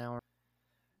about an hour.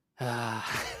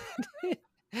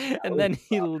 And then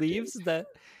he leaves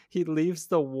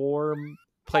the warm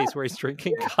place where he's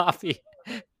drinking coffee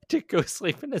to go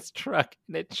sleep in his truck,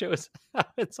 and it shows how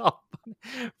it's all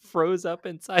froze up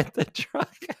inside the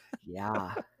truck.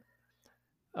 Yeah.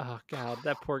 Oh God,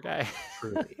 that poor guy.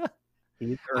 Truly.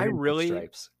 I really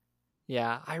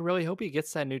hope he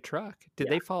gets that new truck. Did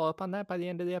they follow up on that by the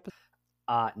end of the episode?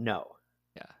 No.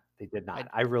 Yeah. They did not.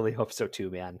 I really hope so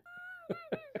too, man.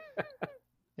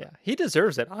 Yeah. He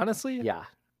deserves it, honestly. Yeah.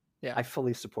 Yeah. I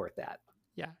fully support that.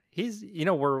 Yeah. He's,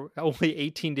 we're only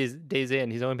 18 days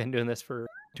in. He's only been doing this for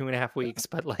 2.5 weeks,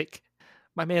 but like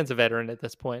my man's a veteran at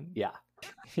this point. Yeah.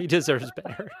 He deserves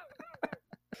better.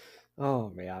 Oh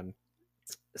man.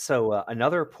 So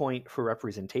another point for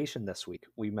representation this week,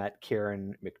 we met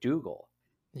Karen McDougal,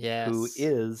 who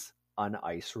is an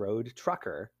Ice Road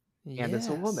trucker and is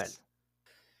a woman.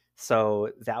 So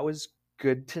that was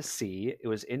good to see. It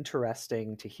was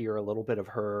interesting to hear a little bit of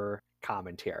her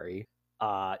commentary.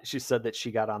 She said that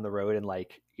she got on the road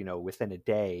and within a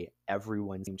day,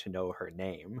 everyone seemed to know her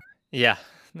name. Yeah.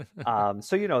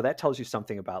 So that tells you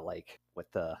something about like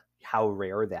how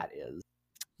rare that is.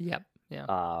 Yep. Yeah.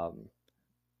 Um,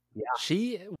 yeah,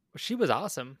 She was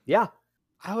awesome. yeah,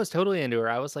 I was totally into her.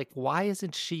 I was like, why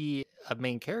isn't she a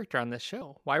main character on this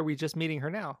show? Why are we just meeting her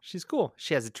now? She's cool.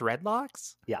 She has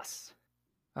dreadlocks. yes,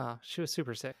 She was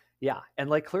super sick. yeah, and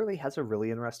like clearly has a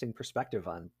really interesting perspective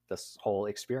on this whole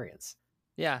experience.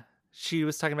 Yeah. She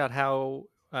was talking about how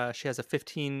she has a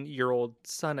 15-year-old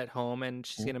son at home and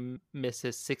she's Mhm. going to miss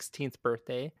his 16th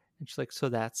birthday. And she's like, so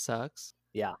that sucks.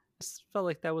 Yeah, Just felt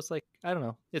like that was like, I don't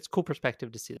know. It's cool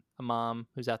perspective to see a mom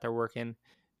who's out there working,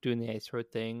 doing the ice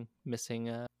road thing, missing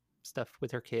stuff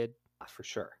with her kid. for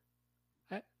sure.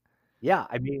 I, Yeah,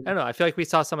 I I mean, don't know. I feel like we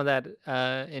saw some of that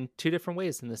in two different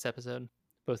ways in this episode,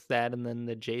 both that and then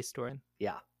the Jay story.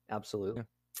 yeah, absolutely.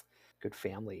 Yeah. Good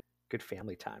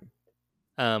family time.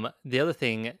 The other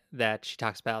thing that she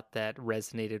talks about that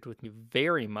resonated with me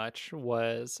very much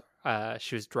was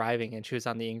she was driving and she was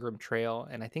on the Ingram Trail,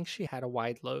 and I think she had a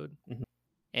wide load, Mhm.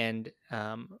 and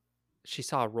she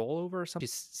saw a rollover or something.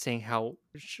 She's saying how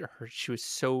she was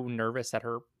so nervous that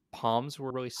her palms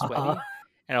were really sweaty,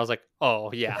 and I was like,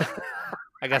 "Oh yeah,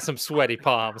 I got some sweaty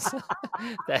palms."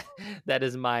 that that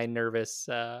is my nervous.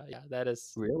 Yeah,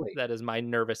 Really that is my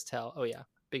nervous tell. Oh yeah,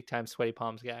 big time sweaty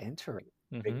palms guy. interesting.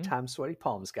 Big Hmm. time sweaty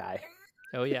palms guy.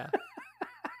 Oh yeah.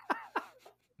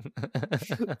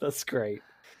 That's great.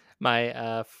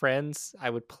 My friends, I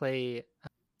would play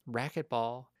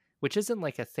racquetball, which isn't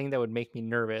like a thing that would make me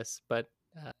nervous, but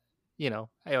uh,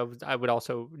 I would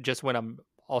also just when I'm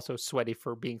also sweaty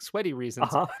for being sweaty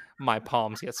reasons, Uh-huh. my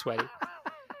palms get sweaty.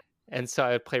 And so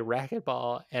I would play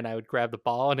racquetball and I would grab the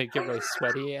ball and it'd get really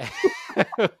sweaty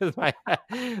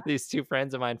with these two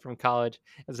friends of mine from college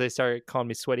as they started calling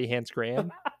me Sweaty Hands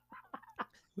Graham,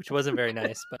 which wasn't very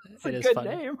nice, but It's a it is good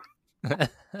funny. name.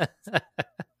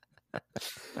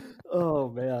 Oh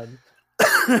man.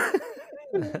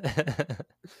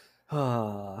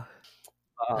 Ah.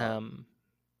 um,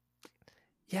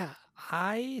 yeah,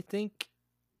 I think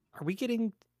are we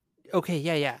getting okay?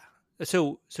 Yeah, yeah.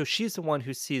 So she's the one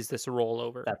who sees this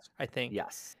rollover. That's I think.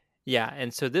 yes. Yeah,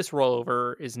 and so this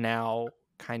rollover is now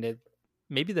kind of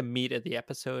maybe the meat of the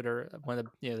episode or one of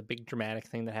the the big dramatic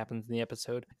thing that happens in the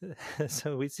episode.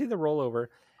 So we see the rollover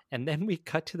and then we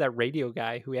cut to that radio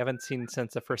guy who we haven't seen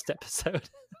since the first episode.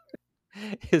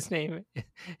 His name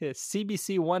is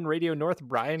CBC One Radio North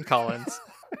Brian Collins.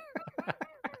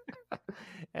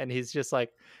 And he's just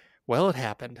like, "Well, it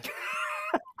happened.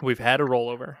 We've had a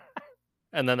rollover."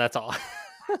 And then that's all.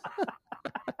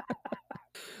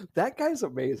 That guy's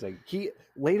amazing. He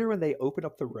later when they open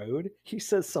up the road, he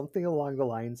says something along the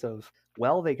lines of,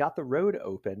 "Well, they got the road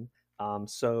open,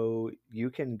 so you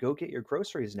can go get your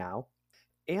groceries now,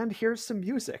 and here's some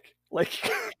music."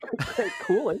 Like,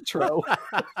 cool intro,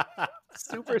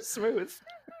 super smooth.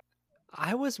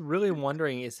 I was really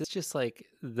wondering, is this just like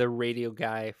the radio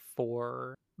guy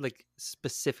for like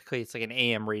specifically it's like an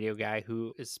AM radio guy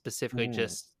who is specifically Mm.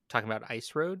 just talking about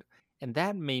Ice Road? And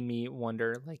that made me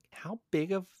wonder like how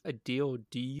big of a deal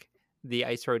the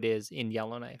Ice Road is in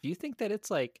Yellowknife? Do you think that it's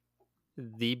like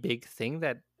the big thing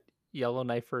that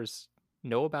Yellowknifers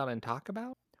know about and talk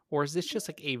about? Or is this just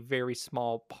like a very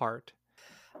small part?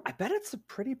 I bet it's a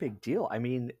pretty big deal. I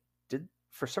mean, did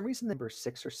for some reason there were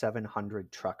 600 or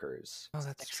 700 truckers. Oh,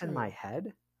 that's Sticks in true. my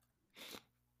head.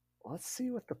 Let's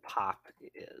see what the pop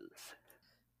is.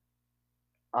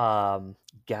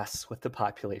 Guess what the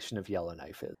population of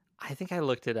Yellowknife is. I think I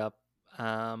looked it up.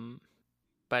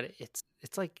 But it's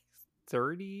like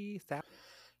 30,000.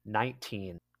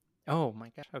 19. Oh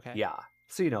my gosh. Okay. Yeah.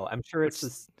 So I'm sure Which it's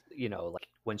this, like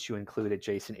once you include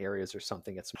adjacent areas or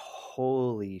something, it's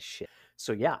holy shit.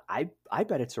 So yeah, I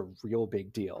bet it's a real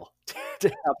big deal to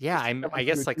have yeah, I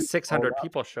guess 700 like people 600 show up.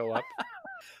 people show up.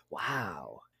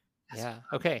 Wow. Yeah.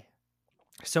 Okay.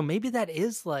 So maybe that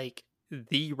is like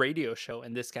the radio show,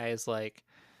 and this guy is like,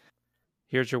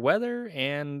 "Here's your weather,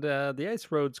 and the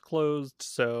ice road's closed,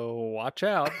 so watch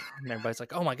out." And everybody's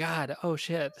like, "Oh my god! Oh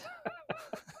shit!"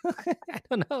 I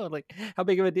don't know. Like, how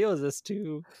big of a deal is this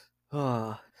to?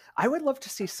 I would love to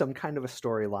see some kind of a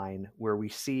storyline where we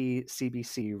see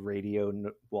CBC Radio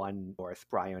 1 North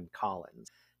Brian Collins,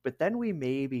 but then we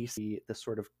maybe see the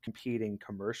sort of competing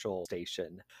commercial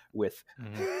station with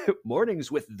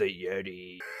Mornings with the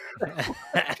Yeti.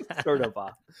 Sort of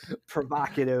a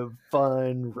provocative,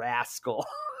 fun rascal.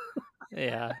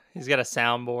 Yeah, he's got a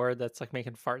soundboard that's like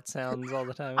making fart sounds all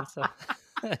the time and stuff.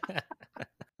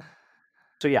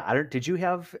 So yeah, did you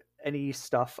have any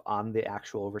stuff on the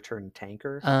actual return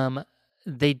tanker?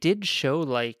 They did show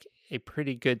like a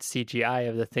pretty good CGI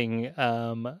of the thing.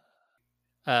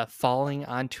 falling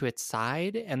onto its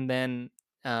side, and then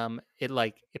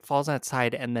it falls on its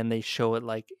side, and then they show it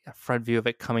like a front view of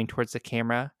it coming towards the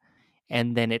camera,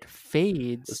 and then it It's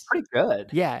fades. pretty good.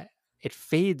 Yeah, it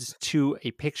fades to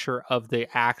a picture of the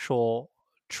actual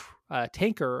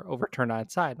tanker overturned on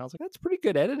its side, and I was like, that's pretty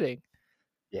good editing.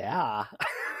 Yeah,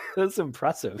 that's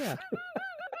impressive. Yeah.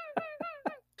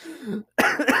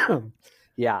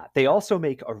 Yeah, they also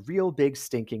make a real big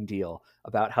stinking deal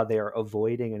about how they are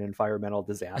avoiding an environmental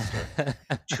disaster.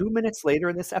 2 minutes later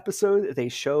in this episode, they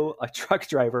show a truck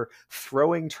driver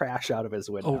throwing trash out of his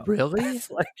window. Oh, really?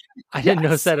 It's like, I didn't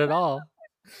notice yes. that at all.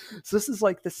 So this is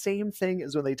like the same thing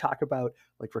as when they talk about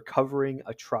like recovering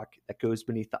a truck that goes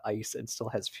beneath the ice and still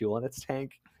has fuel in its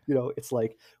tank. You know, it's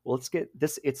like, well, let's get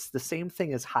this. It's the same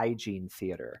thing as hygiene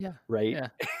theater, Yeah. right? Yeah.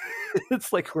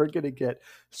 It's like we're going to get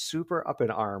super up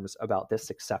in arms about this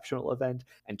exceptional event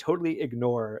and totally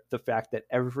ignore the fact that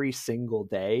every single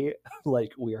day,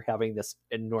 like, we are having this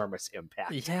enormous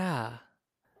impact. Yeah.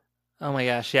 Oh my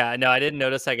gosh, yeah. No, I didn't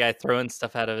notice that guy throwing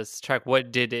stuff out of his truck.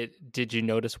 Did you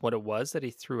notice what it was that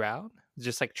he threw out?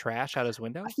 Just like trash out his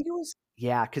window? I think it was,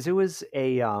 yeah, because it was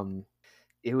a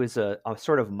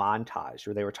sort of montage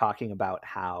where they were talking about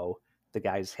how the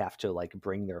guys have to like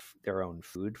bring their own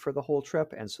food for the whole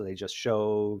trip, and so they just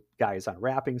show guys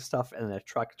unwrapping stuff, and then a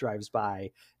truck drives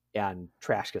by and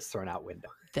trash gets thrown out window.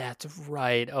 That's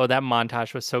right. Oh, that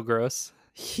montage was so gross.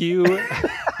 Hugh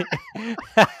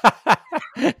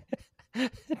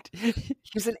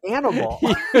He's an animal.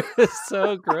 He was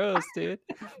so gross, dude.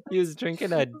 He was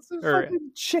drinking a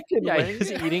chicken yeah, wing. he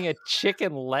was eating a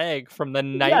chicken leg from the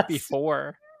night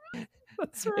before.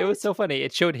 That's right. It was so funny.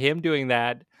 It showed him doing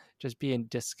that, just being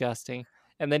disgusting.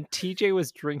 And then TJ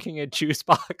was drinking a juice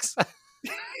box.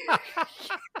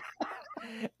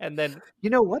 And then, you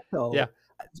know what though? Yeah.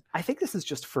 I think this is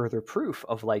just further proof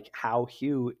of like how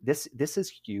Hugh, this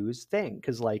is Hugh's thing.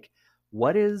 Because like,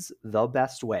 what is the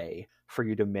best way for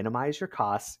you to minimize your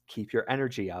costs, keep your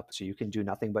energy up so you can do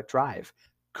nothing but drive?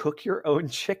 Cook your own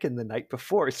chicken the night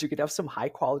before so you could have some high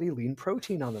quality lean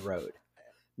protein on the road.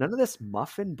 None of this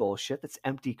muffin bullshit that's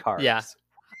empty carbs. Yeah.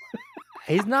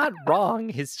 He's not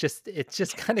wrong. It's just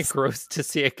kind of gross to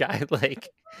see a guy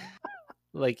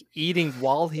like eating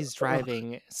while he's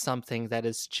driving something that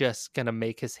is just gonna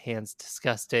make his hands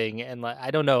disgusting. And like,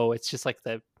 I don't know, it's just like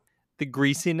the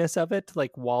greasiness of it,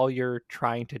 like while you're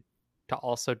trying to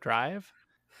also drive.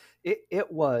 It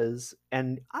was,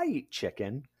 and I eat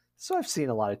chicken, so I've seen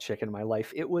a lot of chicken in my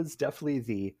life. It was definitely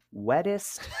the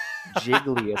wettest,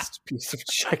 jiggliest piece of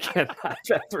chicken I've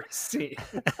ever seen.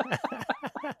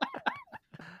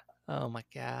 Oh my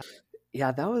god.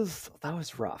 Yeah, that was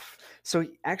rough. So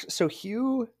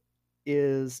Hugh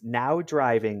is now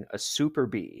driving a Super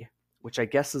B, which I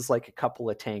guess is like a couple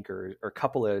of tankers or a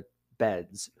couple of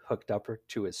beds hooked up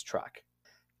to his truck.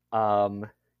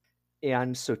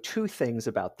 And so two things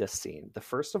about this scene. The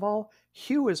first of all,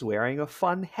 Hugh is wearing a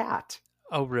fun hat.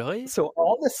 Oh, really? So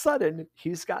all of a sudden,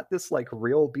 he's got this like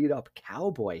real beat up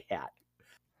cowboy hat.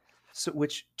 So,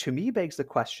 which to me begs the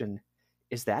question,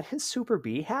 is that his Super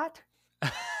B hat?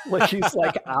 Like, he's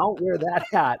like, I don't wear that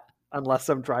hat unless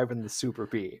I'm driving the Super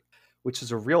B, which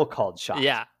is a real called shot.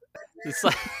 Yeah. It's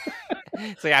like,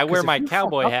 I wear my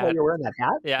cowboy hat. While you're wearing that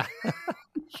hat? Yeah.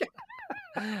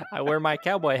 I wear my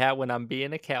cowboy hat when I'm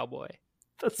being a cowboy.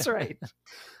 That's right.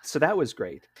 So that was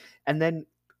great. And then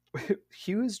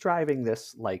Hugh's driving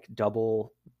this like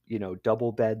double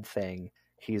bed thing.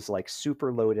 He's like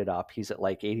super loaded up. He's at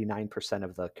like 89%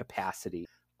 of the capacity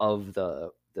of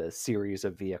the series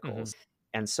of vehicles. Mm-hmm.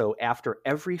 And so after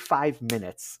every 5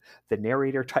 minutes, the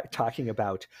narrator talking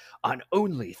about on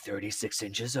only 36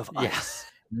 inches of ice. Yes.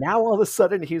 Now all of a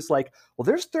sudden he's like, well,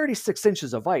 there's 36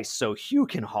 inches of ice, so Hugh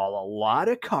can haul a lot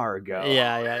of cargo.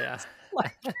 Yeah.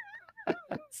 Like,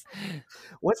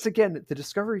 once again, the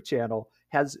Discovery Channel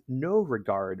has no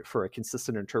regard for a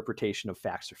consistent interpretation of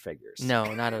facts or figures.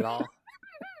 No, not at all.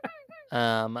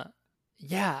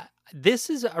 Yeah, this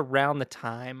is around the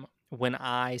time when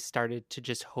I started to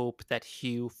just hope that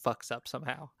Hugh fucks up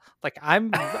somehow. Like,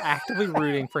 I'm actively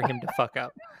rooting for him to fuck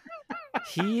up.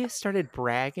 He started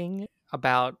bragging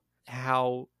about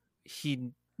how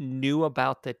he knew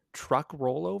about the truck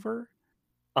rollover.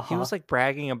 He was like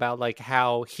bragging about like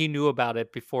how he knew about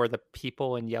it before the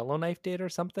people in Yellowknife did or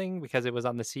something because it was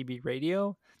on the CB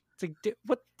radio. It's like,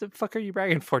 what the fuck are you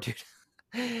bragging for, dude?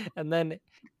 And then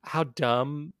how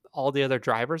dumb all the other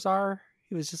drivers are.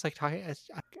 He was just like talking.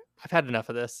 I've had enough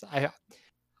of this.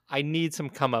 I need some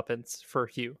comeuppance for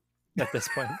Hugh at this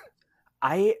point.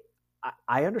 I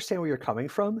understand where you're coming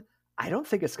from. I don't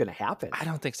think it's going to happen. I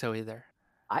don't think so either.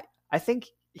 I think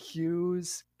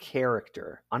Hugh's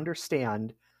character,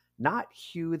 understand, not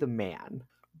Hugh the man,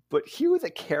 but Hugh the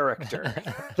character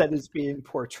that is being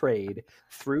portrayed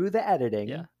through the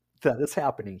editing that is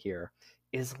happening here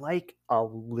is like a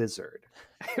lizard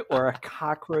or a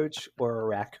cockroach or a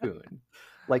raccoon,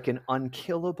 like an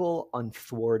unkillable,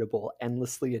 unthwartable,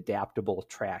 endlessly adaptable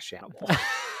trash animal.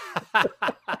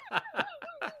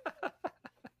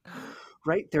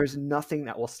 Right? There's nothing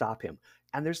that will stop him.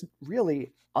 And there's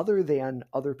really, other than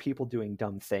other people doing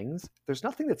dumb things, there's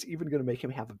nothing that's even going to make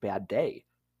him have a bad day.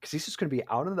 Because he's just going to be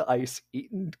out on the ice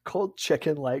eating cold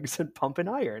chicken legs and pumping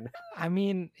iron. I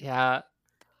mean, yeah,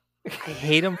 I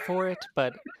hate him for it,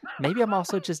 but maybe I'm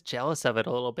also just jealous of it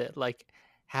a little bit. Like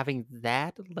having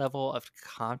that level of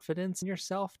confidence in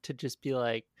yourself to just be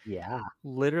like, yeah,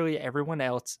 literally everyone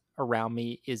else around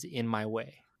me is in my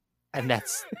way. And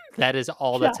that is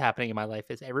all that's happening in my life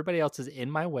is everybody else is in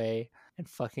my way and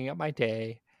fucking up my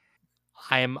day.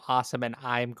 I am awesome and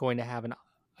I'm going to have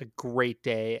a great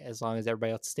day as long as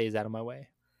everybody else stays out of my way.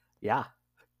 Yeah.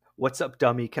 What's up,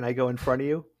 dummy? Can I go in front of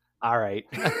you? All right.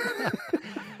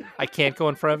 I can't go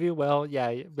in front of you? Well,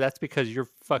 yeah, that's because you're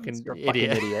fucking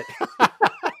idiot.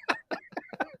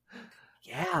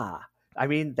 Yeah. I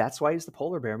mean, that's why he's the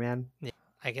polar bear, man. Yeah,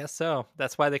 I guess so.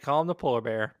 That's why they call him the polar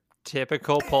bear.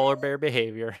 Typical polar bear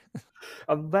behavior.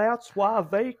 And that's why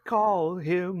they call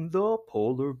him the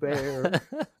polar bear.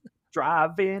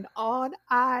 Driving on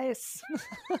ice.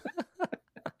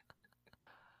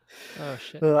 Oh,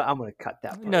 shit. I'm going to cut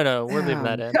that part. No, we're leaving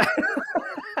that in.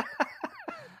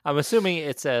 I'm assuming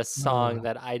it's a song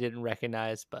that I didn't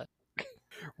recognize, but...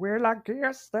 Well, I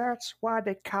guess that's why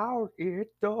they call it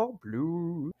the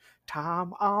blues.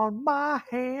 Time on my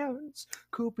hands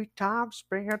could be time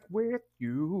spent with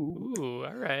you. Ooh,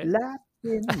 all right.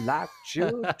 Laughing like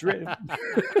children.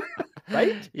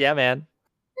 Right? Yeah, man.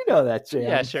 You know that jam.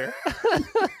 Yeah, sure.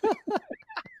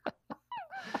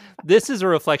 This is a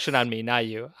reflection on me, not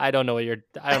you. I don't know what you're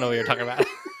talking about.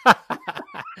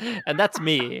 And that's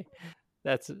me.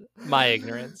 That's my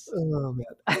ignorance. Oh man.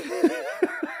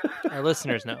 Our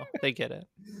listeners know. They get it.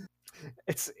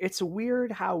 It's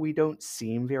weird how we don't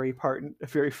seem very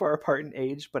far apart in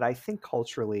age, but I think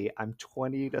culturally I'm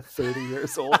 20 to 30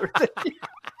 years older than you.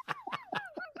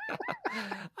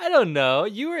 I don't know.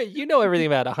 You know everything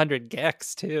about 100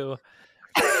 gecs too.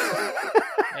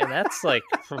 And that's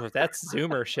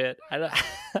Zoomer shit.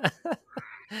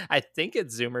 I think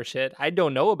it's Zoomer shit. I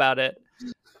don't know about it.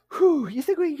 Whew, you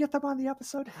think we can get them on the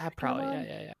episode? Probably,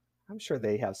 yeah. I'm sure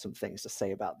they have some things to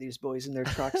say about these boys in their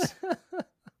trucks.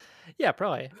 Yeah,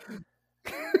 probably.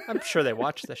 I'm sure they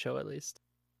watch the show at least.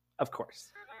 Of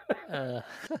course.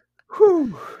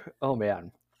 Whew. Oh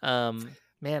man.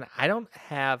 Man, I don't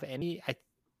have any.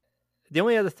 The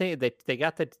only other thing they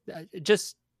got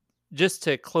just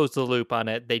to close the loop on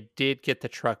it, they did get the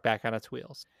truck back on its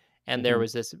wheels, and there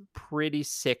was this pretty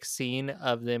sick scene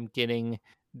of them getting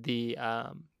the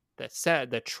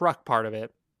truck part of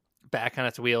it back on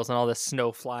its wheels and all this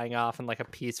snow flying off and like a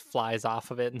piece flies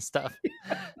off of it and stuff.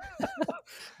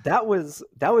 That was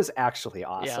actually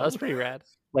awesome. Yeah, that's pretty rad.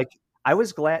 Like I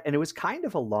was glad, and it was kind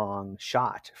of a long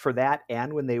shot for that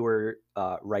and when they were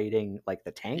writing like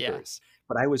the tankers.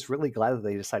 But I was really glad that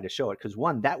they decided to show it because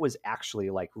one, that was actually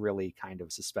like really kind of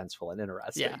suspenseful and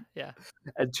interesting. Yeah.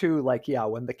 And two, like,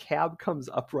 when the cab comes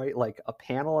upright, like a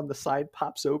panel on the side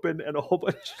pops open and a whole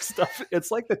bunch of stuff.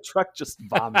 It's like the truck just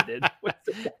vomited with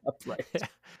the upright.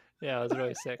 Yeah, it was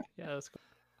really sick. Yeah, that's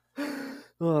cool.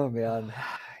 Oh man.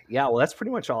 Yeah, well, that's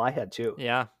pretty much all I had too.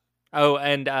 Yeah. Oh,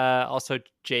 and also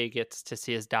Jay gets to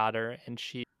see his daughter, and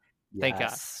she, thank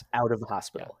God, out of the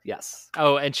hospital. Yeah. Yes.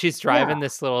 Oh, and she's driving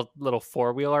this little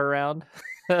 4-wheeler around.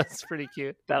 That's pretty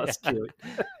cute. That was cute.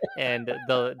 And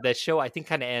the show I think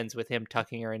kind of ends with him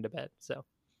tucking her into bed. So.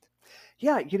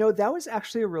 Yeah, that was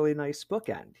actually a really nice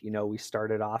bookend. We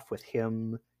started off with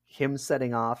him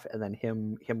setting off, and then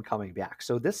him coming back.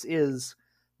 So this is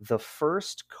the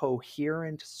first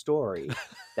coherent story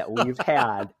that we've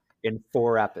had in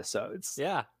 4 episodes.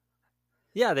 Yeah.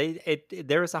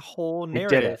 There was a whole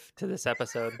narrative to this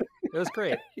episode. It was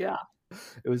great. Yeah.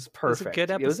 It was perfect. It was a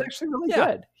good episode. It was actually really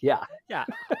good. Yeah. Yeah.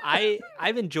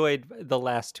 I've enjoyed the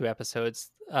last 2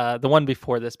 episodes. The one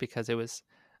before this because it was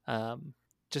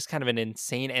just kind of an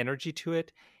insane energy to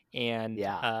it. And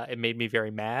it made me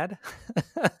very mad.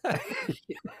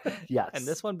 Yes. And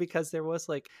this one because there was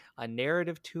like a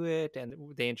narrative to it, and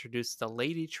they introduced the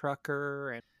lady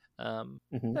trucker, and I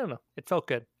don't know, it felt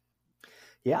good.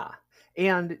 Yeah.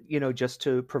 And just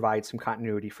to provide some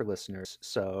continuity for listeners,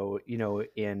 so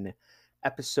in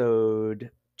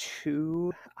episode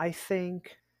 2, I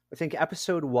think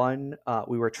episode 1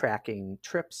 we were tracking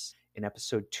trips, In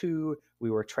episode 2, we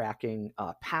were tracking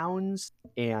pounds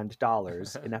and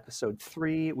dollars. In episode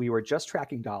 3, we were just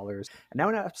tracking dollars. And now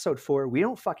in episode 4, we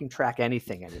don't fucking track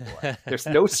anything anymore. There's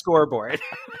no scoreboard.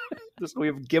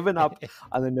 We've given up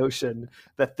on the notion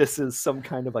that this is some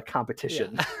kind of a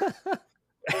competition.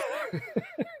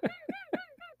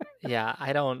 Yeah,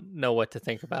 I don't know what to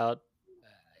think about.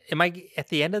 Am I at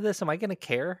the end of this? Am I going to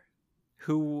care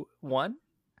who won?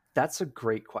 That's a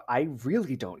great question. I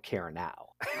really don't care now.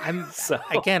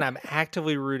 I'm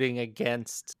actively rooting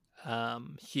against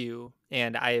Hugh,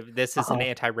 and this is an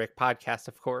anti-Rick podcast,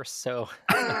 of course. So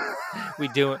we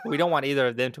don't want either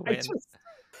of them to win.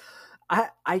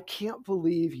 I can't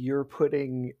believe you're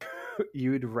putting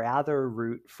you'd rather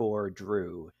root for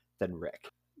Drew than Rick.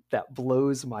 That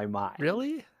blows my mind.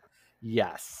 Really?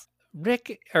 Yes.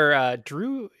 Rick or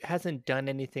Drew hasn't done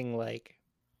anything like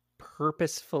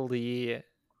purposefully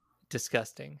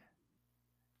disgusting.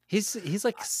 He's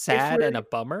like sad and a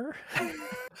bummer.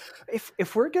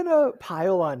 If we're gonna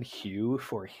pile on Hugh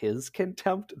for his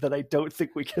contempt, then I don't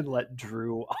think we can let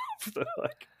Drew off the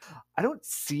hook. I don't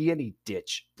see any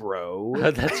ditch, bro.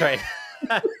 Oh, that's right.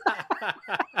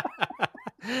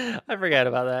 I forgot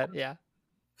about that. Yeah.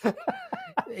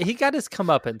 He got his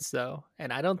comeuppance though,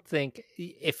 and I don't think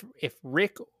if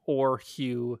Rick or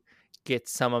Hugh get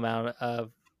some amount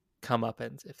of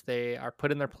comeuppance, if they are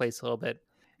put in their place a little bit,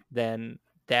 then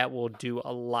that will do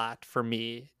a lot for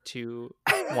me to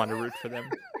want to root for them.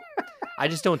 I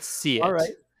just don't see it. All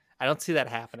right. I don't see that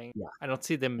happening. Yeah. I don't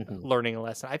see them learning a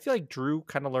lesson. I feel like Drew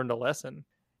kind of learned a lesson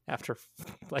after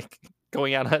like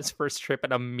going out on his first trip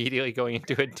and immediately going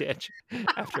into a ditch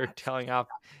after telling off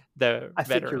the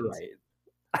veterans.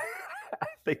 I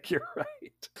think you're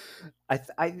right.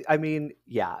 I mean,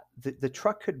 yeah, the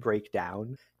truck could break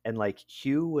down and like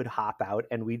Hugh would hop out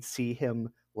and we'd see him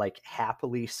like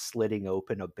happily slitting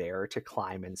open a bear to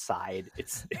climb inside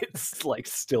its like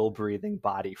still breathing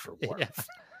body for warmth.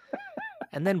 Yeah.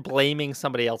 And then blaming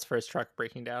somebody else for his truck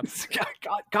breaking down.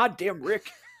 Goddamn Rick.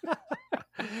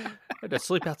 I had to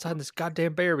sleep outside this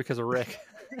goddamn bear because of Rick.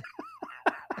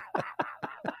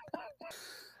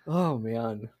 Oh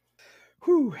man.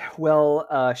 Whew.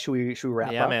 Well, should we wrap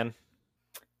up? Yeah, man.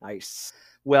 Nice.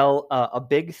 Well, a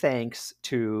big thanks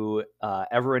to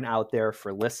everyone out there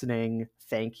for listening.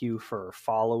 Thank you for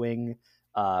following.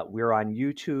 We're on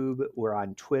YouTube, we're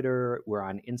on Twitter, we're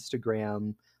on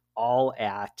Instagram, all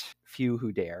at Few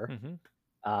Who Dare.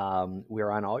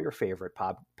 We're on all your favorite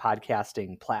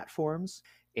podcasting platforms,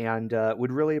 and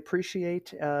would really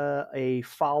appreciate a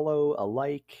follow, a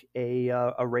like,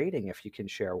 a rating if you can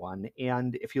share one.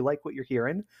 And if you like what you're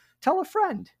hearing, tell a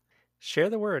friend.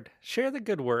 Share the word. Share the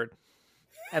good word.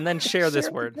 And then share this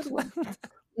word.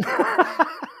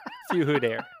 Few Who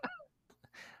Dare.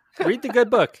 Read the good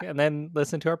book and then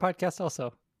listen to our podcast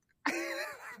also.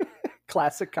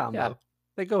 Classic combo. Yeah,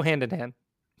 they go hand in hand.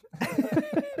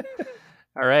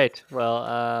 All right.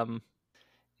 Well,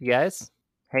 you guys,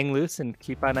 hang loose and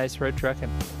keep on ice road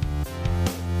trucking.